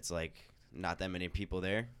it's like not that many people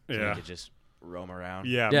there. So Yeah. we could just roam around.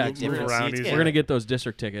 Yeah, Yeah, move different around seats. easily. We're gonna get those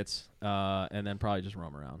district tickets, and then probably just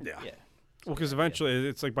roam around. Yeah. Yeah. Well, because eventually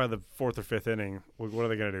it's like by the fourth or fifth inning, what are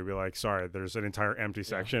they going to do? Be like, sorry, there's an entire empty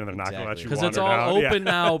section, and they're not going to let you Exactly. Because wander it's all down. open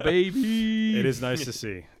Yeah. now, baby. It is nice to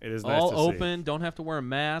see. It is nice all to open. see. Don't have to wear a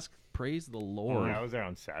mask. Praise the Lord. Yeah, I was there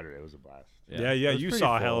on Saturday. It was a blast. Yeah, It was you pretty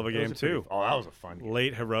saw a full. hell of a It was game pretty- too. Oh, that was a fun game.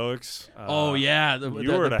 Late heroics. Oh yeah,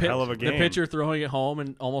 you were at a hell of a The game. pitcher throwing it home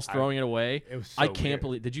and almost throwing it away. It was so I can't weird.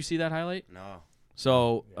 believe. Did you see that highlight? No.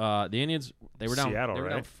 So the Indians they were down. Seattle, they were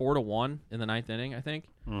down right? 4-1 in the ninth inning, I think.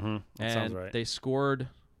 Mm-hmm. That And sounds right. they scored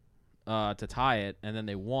to tie it, and then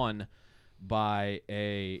they won by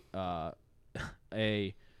a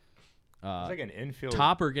It was like an infield.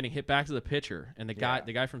 topper getting hit back to the pitcher, and the Yeah.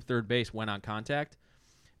 guy from third base went on contact,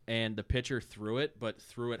 and the pitcher threw it, but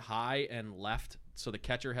threw it high and left, so the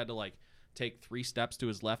catcher had to like take 3 steps to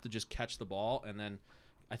his left to just catch the ball, and then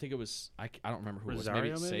I think it was I don't remember who Rosario,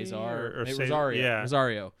 it was. Maybe maybe? Cesar Or maybe Ce- Rosario. yeah.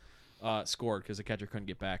 Rosario scored because the catcher couldn't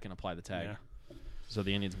get back and apply the tag. Yeah. So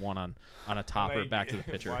the Indians won on a topper Like, back to the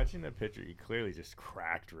pitcher. Watching the pitcher, he clearly just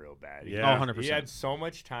cracked real bad. Yeah. Oh, 100%. He had so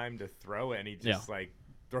much time to throw it, and he just like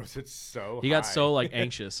throws it so He high. got so like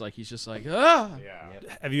anxious, like he's just like, ah. Yeah.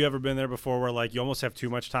 Have you ever been there before where like you almost have too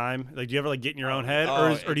much time? Like, do you ever like get in your own head,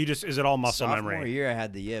 Oh, or do you just is it all muscle Sophomore memory? year, I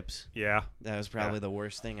had the yips. Yeah. That was probably the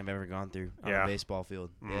worst thing I've ever gone through on Yeah. a baseball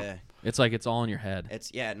field. Yeah. It's like it's all in your head.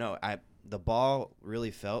 The ball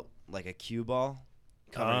really felt like a cue ball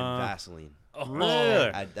covered in Vaseline.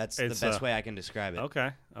 Really? That's It's, the best way I can describe it.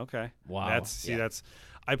 Okay. Wow.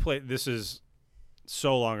 I played. This is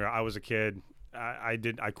so long ago. I was a kid. I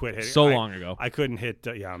quit hitting. So long ago. I couldn't hit.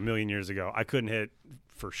 A million years ago. I couldn't hit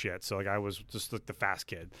for shit. So like I was just like the fast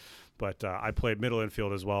kid. But I played middle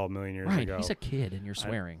infield as well a million years Right, ago. he's a kid and you're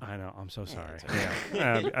swearing. I know. I'm so sorry. it's okay.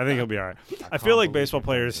 Yeah. I think he'll be all right. I feel like baseball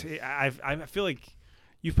players. I feel like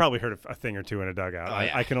you've probably heard a thing or two in a dugout. Oh,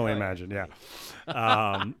 yeah. I can only imagine. Yeah.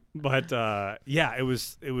 Yeah, it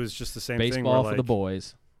was just the same thing. Baseball where, for the like,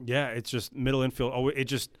 boys. Yeah, it's just middle infield. Oh,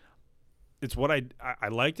 it's what I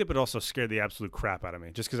liked it, but also scared the absolute crap out of me,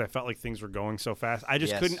 just because I felt like things were going so fast. I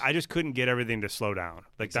just couldn't get everything to slow down.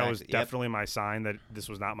 Like that was Exactly. Yep. definitely my sign that this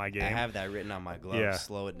was not my game. I have that written on my glove. Yeah.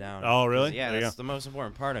 Slow it down. Oh, really? Yeah, There you that's the most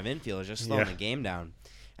important part of infield is just slowing the game down.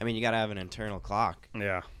 I mean, you got to have an internal clock,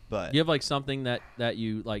 Yeah. but You have like something that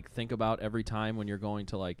you like think about every time when you're going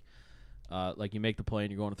to like you make the play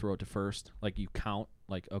and you're going to throw it to first. Like you count,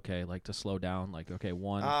 like okay, like to slow down, like okay,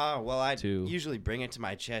 one. well, I two. usually bring it to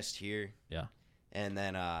my chest here. Yeah. And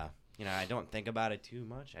then, I don't think about it too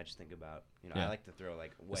much. I just think about, Yeah. I like to throw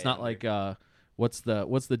like way. It's not under. like what's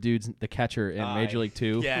the dude's the catcher in Major League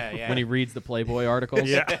 2 yeah. when he reads the Playboy articles.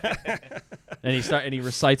 Yeah. and he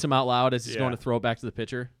recites them out loud as he's going Yeah. to throw it back to the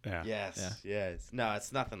pitcher. Yeah. Yes. No,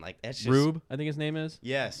 it's nothing like that. It's just, Rube, I think his name is.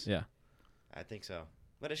 Yes. Yeah. I think so.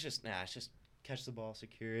 But it's just catch the ball,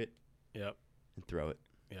 secure it, Yep. and throw it.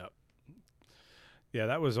 Yep. Yeah,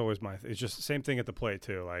 that was always it's just the same thing at the plate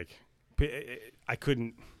too. Like I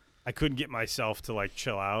couldn't get myself to like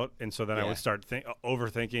chill out, and so then I Yeah. would start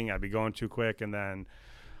overthinking. I'd be going too quick, and then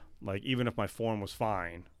like even if my form was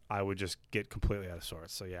fine, I would just get completely out of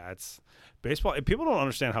sorts. So yeah, it's baseball. People don't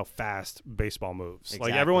understand how fast baseball moves.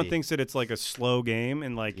 Like everyone Exactly. thinks that it's like a slow game,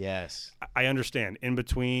 and like Yes. I understand in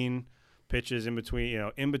between pitches, in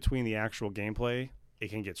between the actual gameplay, it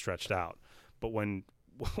can get stretched out. But when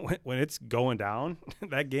it's going down,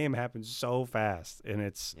 that game happens so fast, and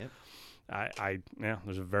it's Yep.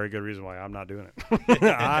 there's a very good reason why I'm not doing it.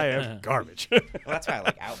 I am garbage. Well, that's why I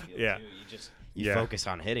like outfield Yeah. too. You Yeah. focus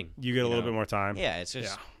on hitting. You get a little know? bit more time. Yeah, it's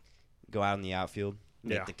just go out in the outfield,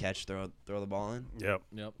 make Yeah. the catch, throw the ball in. Yep.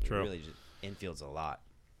 Yep. It True. Really, just infield's a lot.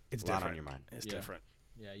 It's a lot different on your mind. It's Yeah. different.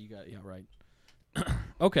 Yeah, you got right.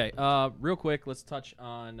 Okay, real quick, let's touch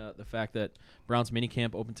on the fact that Browns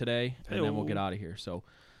minicamp opened today, and then we'll get out of here. So,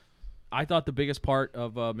 I thought the biggest part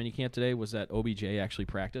of minicamp today was that OBJ actually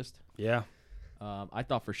practiced. Yeah. I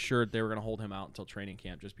thought for sure they were going to hold him out until training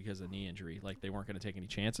camp just because of the knee injury. Like they weren't going to take any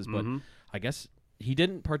chances. But I guess he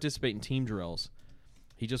didn't participate in team drills.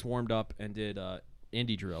 He just warmed up and did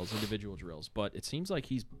individual drills. But it seems like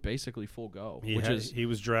he's basically full go, He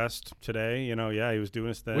was dressed today. He was doing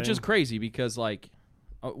his thing. which is crazy because like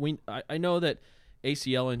I know that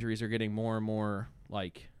ACL injuries are getting more and more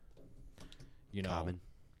like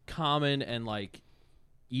common and like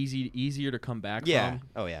easier to come back Yeah. from.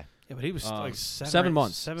 Oh yeah. Yeah, but he was like 7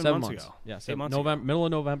 months. 7 7 months months ago. Yeah, 8 months November, ago. middle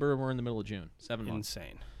of November. We're in the middle of June. 7 months.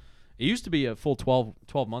 Insane. It used to be a full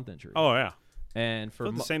 12-month injury. Oh yeah. and I for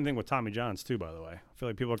feel the same thing with Tommy Johns too. By the way, I feel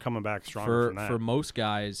like people are coming back stronger from that. for most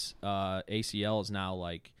guys, ACL is now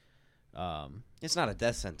like It's not a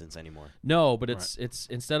death sentence anymore. no, but it's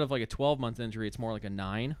instead of like a 12-month injury, it's more like a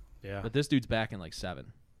 9. Yeah. But this dude's back in like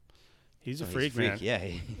 7. He's a Oh, freak, man. Yeah.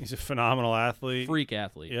 He's a phenomenal athlete. Freak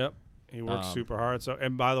athlete. Yep. He works super hard. So,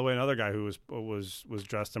 and by the way, another guy who was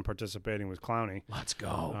dressed and participating was Clowney. Let's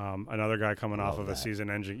go. Another guy coming off of a season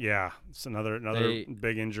ending. Yeah, it's another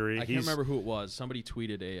big injury. I can't remember who it was. Somebody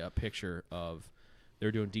tweeted a picture of they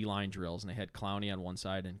were doing D-line drills and they had Clowney on one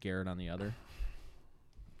side and Garrett on the other.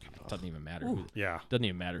 Doesn't even matter. Doesn't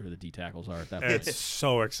even matter who the D tackles are at that point. It's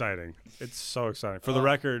so exciting. It's so exciting. For the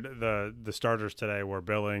record, the starters today were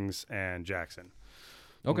Billings and Jackson.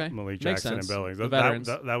 Okay, Malik makes Jackson sense. and Billings. The veterans.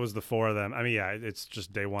 That was the 4 of them. I mean, yeah, it's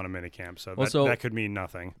just day 1 of minicamp, so Also- that could mean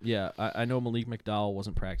nothing. Yeah, I know Malik McDowell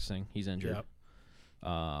wasn't practicing. He's injured.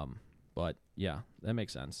 Yep. But yeah, that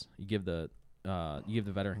makes sense. You give the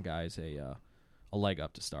veteran guys a leg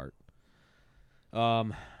up to start.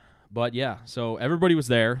 But yeah, so everybody was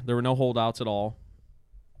there. There were no holdouts at all.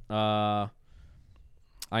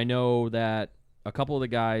 I know that a couple of the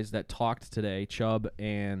guys that talked today, Chubb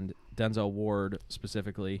and Denzel Ward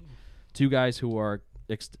specifically, two guys who are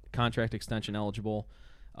contract extension eligible.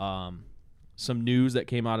 Some news that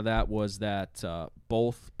came out of that was that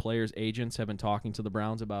both players' agents have been talking to the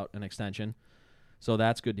Browns about an extension. So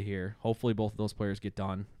that's good to hear. Hopefully both of those players get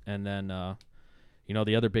done. And then,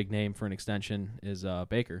 the other big name for an extension is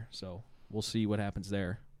Baker. So we'll see what happens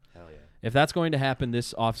there. Hell yeah. If that's going to happen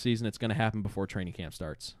this offseason, it's going to happen before training camp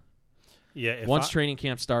starts. Yeah. Once training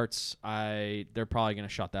camp starts, they're probably going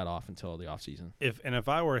to shut that off until the offseason. If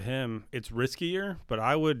I were him, it's riskier, but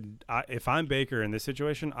if I'm Baker in this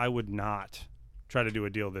situation, I would not try to do a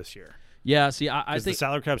deal this year. Yeah, see, I think the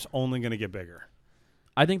salary cap's only going to get bigger.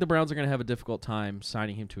 I think the Browns are going to have a difficult time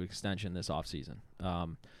signing him to extension this offseason.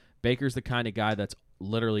 Baker's the kind of guy that's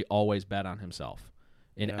literally always bet on himself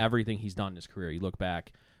in everything he's done in his career. You look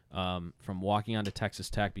back from walking on to Texas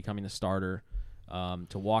Tech, becoming the starter,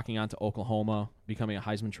 to walking on to Oklahoma, becoming a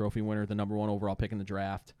Heisman Trophy winner, the number 1 overall pick in the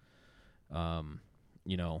draft.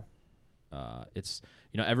 It's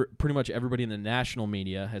pretty much everybody in the national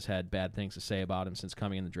media has had bad things to say about him since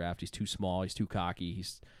coming in the draft. He's too small. He's too cocky.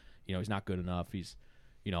 He's not good enough. He's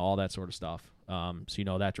all that sort of stuff.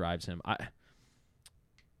 So that drives him.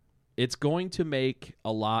 It's going to make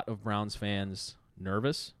a lot of Browns fans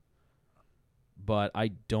nervous, but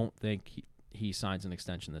I don't think he signs an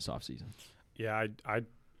extension this offseason. Yeah,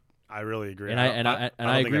 I really agree. And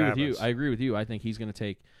I agree with you. I agree with you. I think he's going to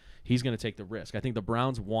take the risk. I think the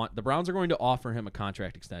Browns are going to offer him a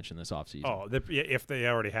contract extension this offseason. Oh, if they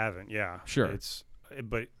already haven't, yeah, sure.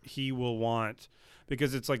 But he will want,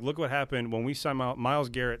 because it's like, look what happened when we signed Myles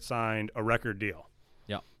Garrett signed a record deal.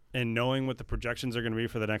 Yeah. And knowing what the projections are going to be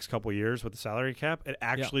for the next couple of years with the salary cap, it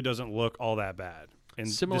actually doesn't look all that bad. And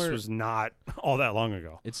this was not all that long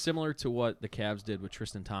ago. It's similar to what the Cavs did with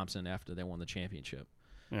Tristan Thompson after they won the championship.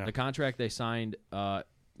 Yeah. The contract they signed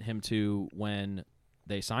him to when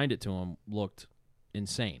they signed it to him looked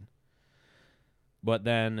insane. But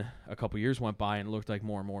then a couple years went by and it looked like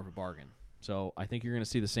more and more of a bargain. So I think you're going to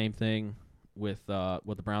see the same thing with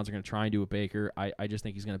what the Browns are going to try and do with Baker. I just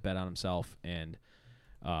think he's going to bet on himself, and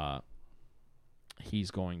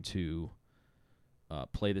he's going to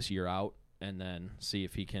play this year out and then see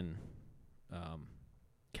if he can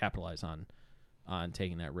capitalize on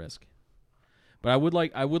taking that risk. But I would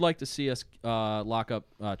like to see us lock up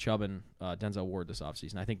Chubb and Denzel Ward this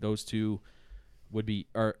offseason. I think those two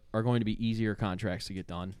are going to be easier contracts to get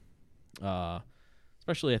done.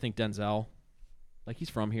 Especially I think Denzel, like, he's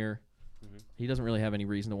from here. Mm-hmm. He doesn't really have any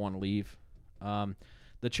reason to want to leave.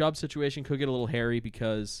 The Chubb situation could get a little hairy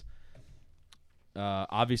because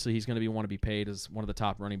obviously he's going to want to be paid as one of the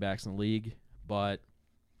top running backs in the league, but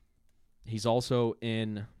he's also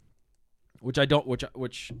in, which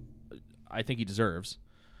I think he deserves,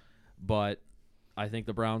 but I think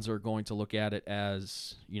the Browns are going to look at it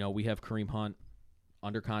as, we have Kareem Hunt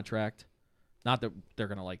under contract. Not that they're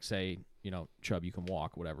going to say, Chubb, you can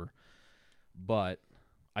walk, whatever. But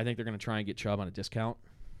I think they're going to try and get Chubb on a discount.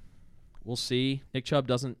 We'll see. Nick Chubb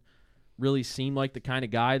doesn't really seem like the kind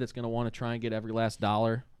of guy that's going to want to try and get every last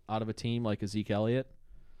dollar out of a team like Zeke Elliott.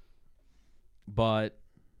 But,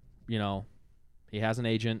 he has an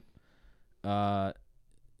agent.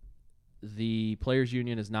 The Players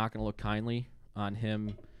Union is not going to look kindly on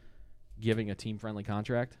him giving a team-friendly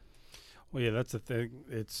contract. Well, yeah, that's the thing.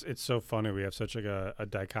 It's so funny. We have such a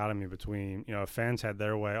dichotomy between, if fans had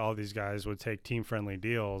their way, all these guys would take team-friendly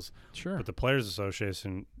deals. Sure. But the Players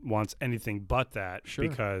Association wants anything but that. Sure.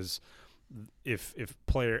 Because if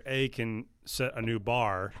player A can set a new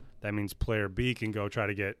bar, that means player B can go try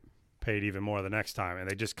to get paid even more the next time, and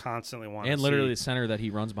they just constantly want to literally the center that he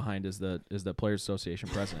runs behind is the Players Association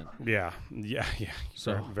president. Yeah.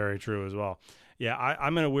 So very true as well. Yeah,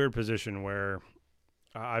 I'm in a weird position where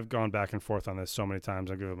I've gone back and forth on this so many times.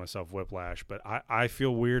 I'm giving myself whiplash, but I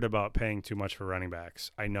feel weird about paying too much for running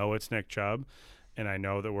backs. I know it's Nick Chubb, and I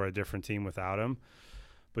know that we're a different team without him,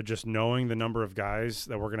 but just knowing the number of guys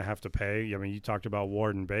that we're going to have to pay, I mean, you talked about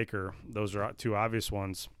Ward and Baker. Those are two obvious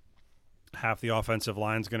ones. Half the offensive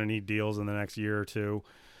line's going to need deals in the next year or two.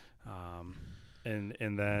 And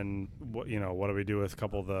then, what do we do with a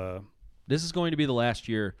couple of the – This is going to be the last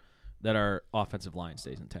year that our offensive line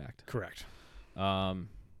stays intact. Correct. One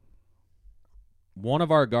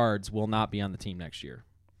of our guards will not be on the team next year.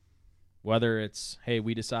 Whether it's, hey,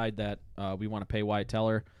 we decide that we want to pay Wyatt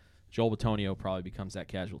Teller, Joel Bitonio probably becomes that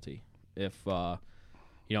casualty. If,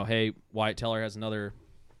 hey, Wyatt Teller has another,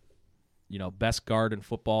 best guard in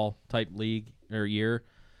football type league or year,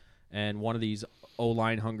 and one of these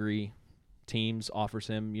O-line hungry teams offers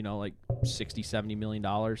him, like $60-70 million,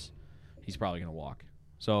 he's probably going to walk.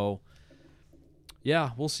 So,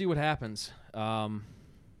 yeah, we'll see what happens. I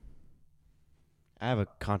have a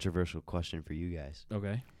controversial question for you guys.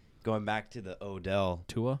 Okay. Going back to the Odell.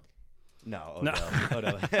 Tua? No,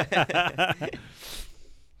 Odell.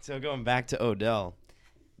 So going back to Odell,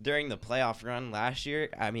 during the playoff run last year,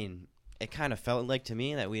 I mean, it kind of felt like to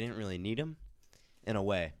me that we didn't really need him in a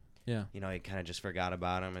way. Yeah. He kind of just forgot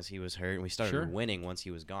about him as he was hurt, and we started winning once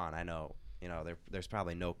he was gone. I know, there's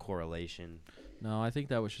probably no correlation. No, I think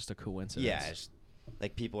that was just a coincidence. Yeah, it's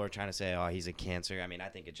like people are trying to say, oh, he's a cancer. I mean, I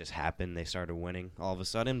think it just happened. They started winning all of a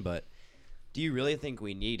sudden, but do you really think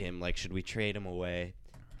we need him? Like, should we trade him away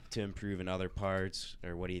to improve in other parts,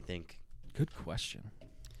 or what do you think? Good question.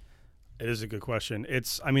 It is a good question.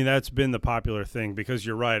 That's been the popular thing, because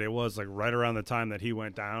you're right. It was like right around the time that he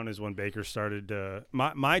went down is when Baker started to.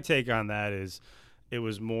 My take on that is it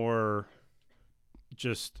was more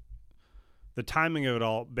just the timing of it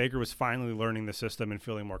all. Baker was finally learning the system and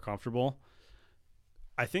feeling more comfortable.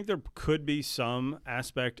 I think there could be some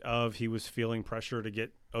aspect of he was feeling pressure to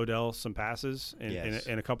get Odell some passes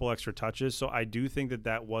and a couple extra touches. So I do think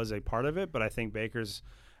that was a part of it, but I think Baker's,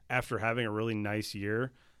 after having a really nice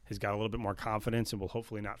year, has got a little bit more confidence and will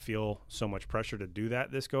hopefully not feel so much pressure to do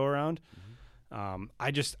that this go around. Mm-hmm.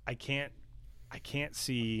 I can't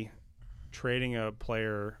see trading a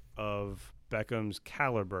player of Beckham's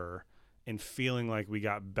caliber and feeling like we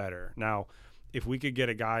got better. Now, if we could get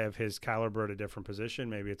a guy of his caliber at a different position,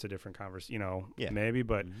 maybe it's a different conversation, maybe.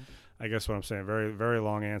 But I guess what I'm saying, very, very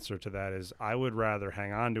long answer to that is I would rather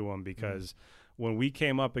hang on to him, because when we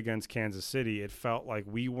came up against Kansas City, it felt like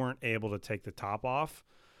we weren't able to take the top off,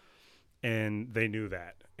 and they knew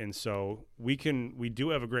that. And so we do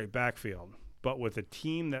have a great backfield, but with a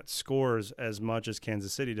team that scores as much as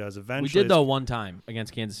Kansas City does, eventually we did though one time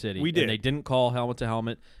against Kansas City. We did. And they didn't call helmet to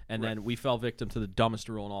helmet, and then we fell victim to the dumbest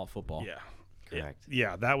rule in all football. Yeah. Correct.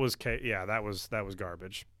 Yeah, that was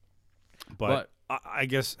garbage. But I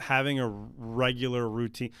guess having a regular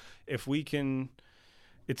routine, if we can,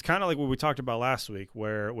 it's kind of like what we talked about last week,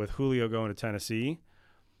 where with Julio going to Tennessee,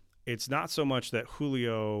 it's not so much that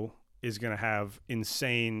Julio is going to have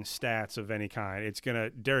insane stats of any kind.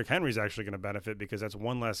 Derrick Henry's actually going to benefit, because that's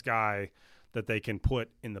one less guy that they can put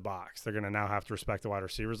in the box. They're going to now have to respect the wide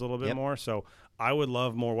receivers a little bit more. So I would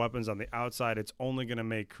love more weapons on the outside. It's only going to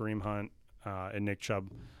make Kareem Hunt and Nick Chubb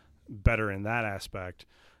better in that aspect.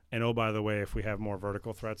 And oh, by the way, if we have more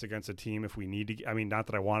vertical threats against a team, if we need to, not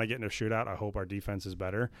that I want to get in a shootout, I hope our defense is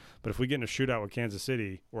better. But if we get in a shootout with Kansas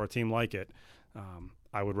City or a team like it,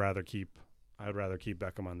 I would rather keep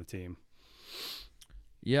Beckham on the team.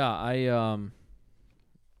 Yeah, I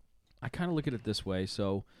kind of look at it this way.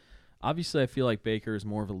 So obviously, I feel like Baker is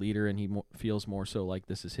more of a leader, and he feels more so like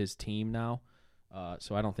this is his team now.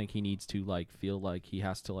 So I don't think he needs to feel like he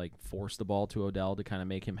has to force the ball to Odell to kind of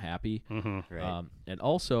make him happy. Mm-hmm. Right. And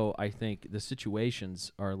also, I think the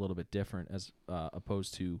situations are a little bit different as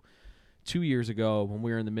opposed to 2 years ago when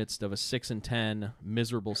we were in the midst of a 6-10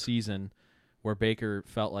 miserable season, where Baker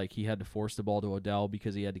felt like he had to force the ball to Odell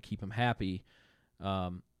because he had to keep him happy.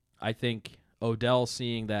 I think Odell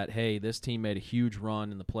seeing that, hey, this team made a huge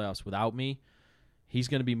run in the playoffs without me, he's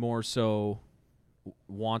going to be more so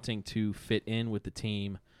wanting to fit in with the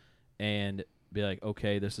team and be like,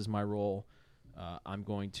 okay, this is my role. I'm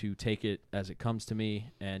going to take it as it comes to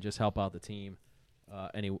me and just help out the team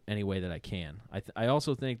any way that I can. I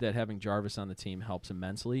also think that having Jarvis on the team helps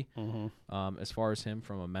immensely as far as him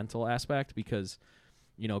from a mental aspect, because,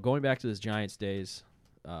 going back to his Giants days,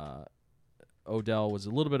 Odell was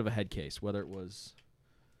a little bit of a head case, whether it was,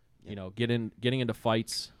 getting into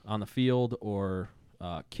fights on the field or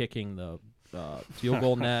kicking the field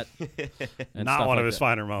goal net. And not one of his that.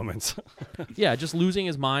 finer moments. Yeah, just losing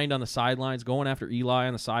his mind on the sidelines, going after Eli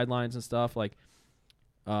on the sidelines and stuff.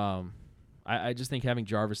 I just think having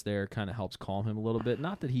Jarvis there kind of helps calm him a little bit.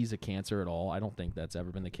 Not that he's a cancer at all. I don't think that's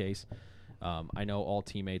ever been the case. I know all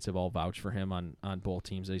teammates have all vouched for him on both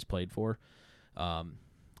teams that he's played for.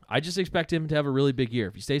 I just expect him to have a really big year.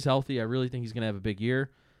 If he stays healthy, I really think he's going to have a big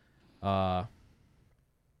year.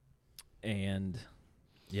 And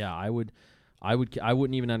yeah, I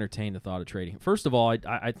wouldn't even entertain the thought of trading him. First of all,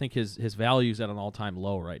 I think his value is at an all-time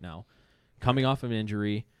low right now. Coming off of an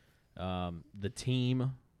injury, the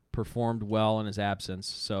team performed well in his absence.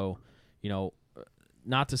 So,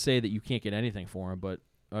 not to say that you can't get anything for him, but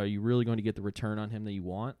are you really going to get the return on him that you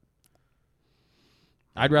want?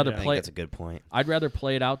 I'd rather I think play. that's a good point. I'd rather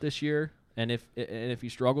play it out this year, and if he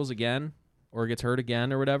struggles again or gets hurt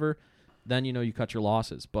again or whatever, then you cut your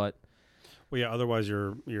losses. But Well, yeah. Otherwise,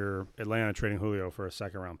 you're Atlanta trading Julio for a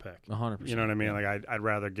second-round pick. 100%. You know what I mean? Like I'd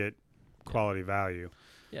rather get quality value.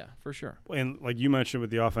 Yeah, for sure. And like you mentioned with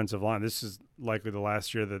the offensive line, this is likely the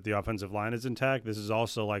last year that the offensive line is intact. This is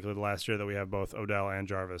also likely the last year that we have both Odell and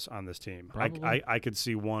Jarvis on this team. Probably. I could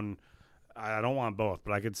see one. I don't want both,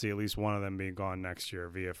 but I could see at least one of them being gone next year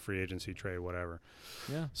via free agency trade, whatever.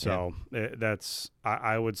 Yeah. So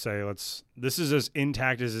I would say this is as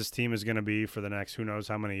intact as this team is going to be for the next who knows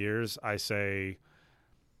how many years. I say,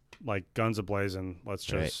 like guns a-blazing. Let's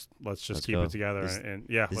just keep go. it together and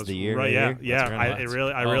yeah. This is let's the year right, right yeah, here.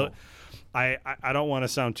 yeah. I don't want to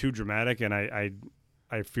sound too dramatic, and I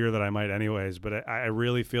fear that I might anyways. But I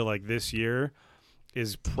really feel like this year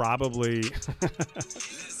is probably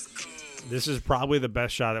this is probably the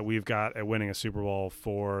best shot that we've got at winning a Super Bowl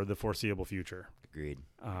for the foreseeable future. Agreed.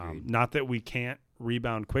 Not that we can't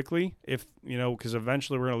rebound quickly, if because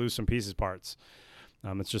eventually we're going to lose some pieces parts.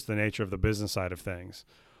 It's just the nature of the business side of things.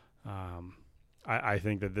 I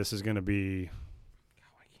think that this is going to be.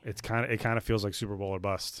 It kind of feels like Super Bowl or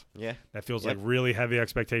bust. Yeah. That feels like really heavy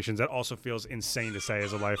expectations. That also feels insane to say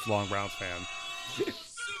as a lifelong Browns fan.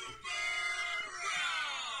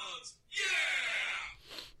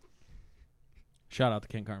 Shout out the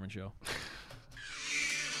Ken Carmen Show.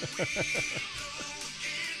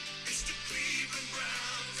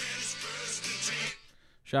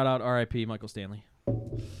 Shout out R.I.P. Michael Stanley.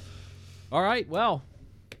 All right, well,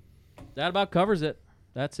 that about covers it.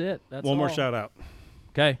 That's it. That's One more all. shout out.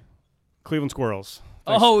 Okay. Cleveland Squirrels.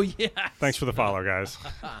 Thanks, Oh, yeah. thanks for the follow, guys.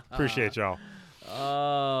 Appreciate y'all.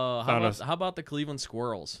 How about the Cleveland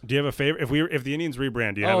Squirrels? Do you have a favorite? If the Indians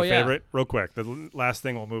rebrand, do you have a favorite? Real quick, the last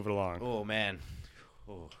thing, we'll move it along. Oh man.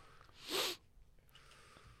 Oh.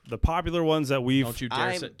 The popular ones that we've Don't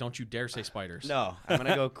you dare say Spiders. No, I'm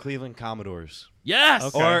gonna go Cleveland Commodores. Yes.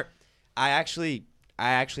 Okay. Or I actually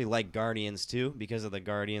like Guardians too because of the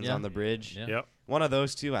Guardians Yeah. on the bridge. Yeah. Yep. One of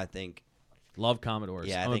those two, I think. Love Commodores.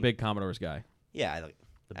 Yeah, I I'm a think- big Commodores guy. Yeah, The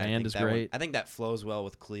I band think is that one- great. I think that flows well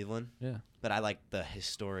with Cleveland. Yeah. But I like the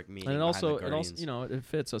historic meaning. And it behind also, the Guardians. it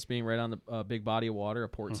fits us being right on the big body of water, a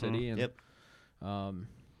port city, and Yep. I'm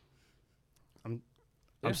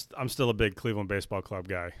still a big Cleveland Baseball Club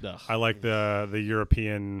guy. Ugh. I like the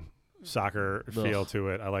European soccer feel Ugh. to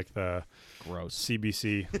it. I like the gross.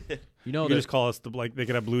 CBC. You know You that can just call us they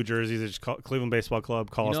could have blue jerseys. They just call Cleveland Baseball Club.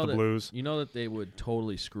 Call us the Blues. You know that they would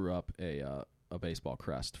totally screw up a baseball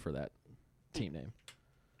crest for that team name.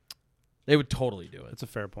 They would totally do it. That's a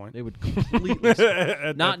fair point. They would completely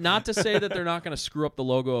not to say that they're not going to screw up the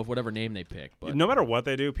logo of whatever name they pick, but no matter what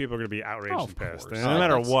they do, people are going to be outraged Oh, and of pissed. course. And no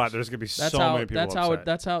matter That's- what, there's going to be so many people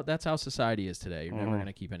upset. That's how society is today. You're never going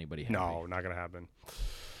to keep anybody happy. No, not going to happen.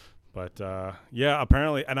 But yeah,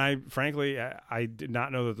 apparently, and I frankly I did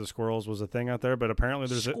not know that the Squirrels was a thing out there. But apparently,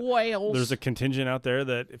 there's a contingent out there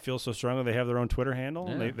that it feels so strongly they have their own Twitter handle.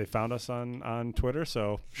 Yeah. And they found us on Twitter.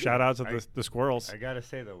 So shout out to the Squirrels. I gotta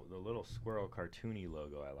say the little squirrel cartoony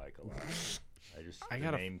logo I like a lot.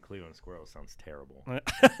 The name Cleveland Squirrels sounds terrible.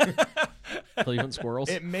 Cleveland Squirrels.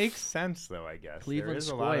 It makes sense though, I guess. Cleveland there is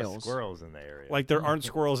a lot of Squirrels. squirrels in the area. Like there aren't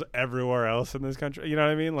squirrels everywhere else in this country. You know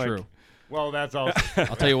what I mean? Like, True. well, that's also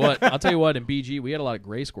I'll tell you what. In BG, we had a lot of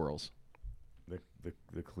gray squirrels.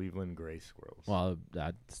 the Cleveland Gray Squirrels. Well,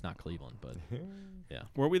 it's not Cleveland, but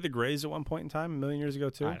weren't we the Grays at one point in time, a million years ago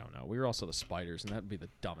too? I don't know. We were also the Spiders, and that'd be the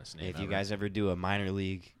dumbest name. If you ever. guys ever do a minor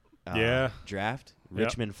league draft, Yep.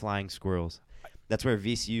 Richmond Flying Squirrels. That's where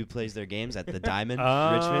VCU plays their games at the Diamond.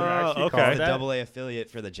 Oh, Richmond. okay. It's That- the Double A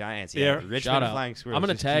affiliate for the Giants. Yeah. Richmond Shout out. Flying Squirrels. I'm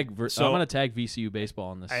gonna Just tag. keep- I'm gonna tag VCU baseball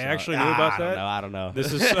on this. I actually knew about that. I don't know.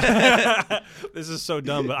 This is this is so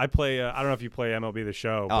dumb. But I play. I don't know if you play MLB The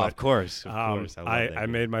Show. Oh, but, of course. Of course. I love that I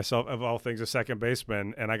game. made myself of all things a second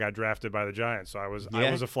baseman, and I got drafted by the Giants. So I was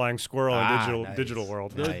a flying squirrel in nice. digital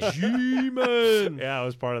world. Nice. G-Man. Yeah, I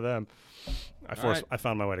was part of them. right. I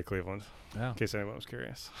found my way to Cleveland. Yeah. In case anyone was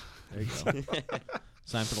curious. There you go.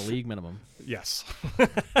 Sign for the league minimum. Yes.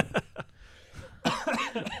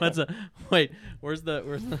 Where's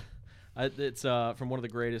the? It's from one of the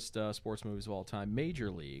greatest sports movies of all time, Major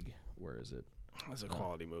League. Where is it? It's a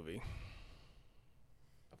quality movie.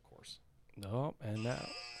 Of course. No, and now.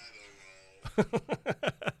 How would you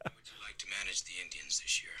like to manage the Indians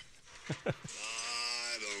this year?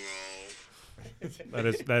 I don't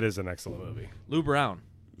know. That is an excellent movie. Lou Brown.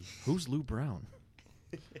 Who's Lou Brown?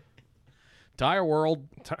 Tire World.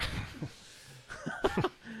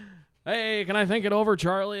 Hey, can I think it over,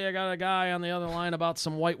 Charlie? I got a guy on the other line about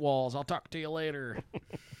some white walls. I'll talk to you later.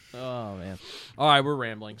 Oh, man. All right, we're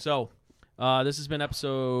rambling. So, this has been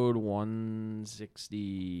episode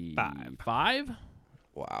 165.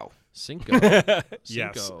 Wow. Cinco. Yes.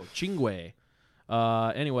 Cinco. Chingwe.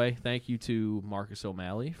 Anyway, thank you to Marcus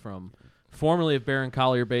O'Malley from formerly of Barron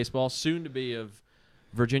Collier Baseball, soon to be of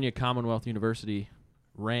Virginia Commonwealth University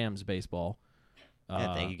Rams Baseball.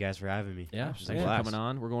 Yeah, thank you guys for having me. Yeah, It was a thanks for blast. coming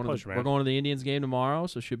on. We're going Pleasure, to man. we're going to the Indians game tomorrow,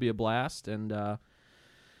 so it should be a blast. And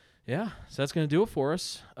yeah, so that's going to do it for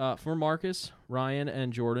us. For Marcus, Ryan,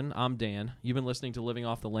 and Jordan, I'm Dan. You've been listening to Living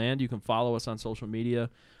Off the Land. You can follow us on social media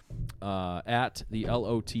at the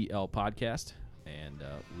LOTL podcast, and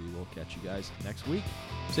we will catch you guys next week.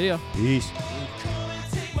 See ya. Peace. Come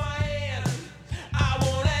and take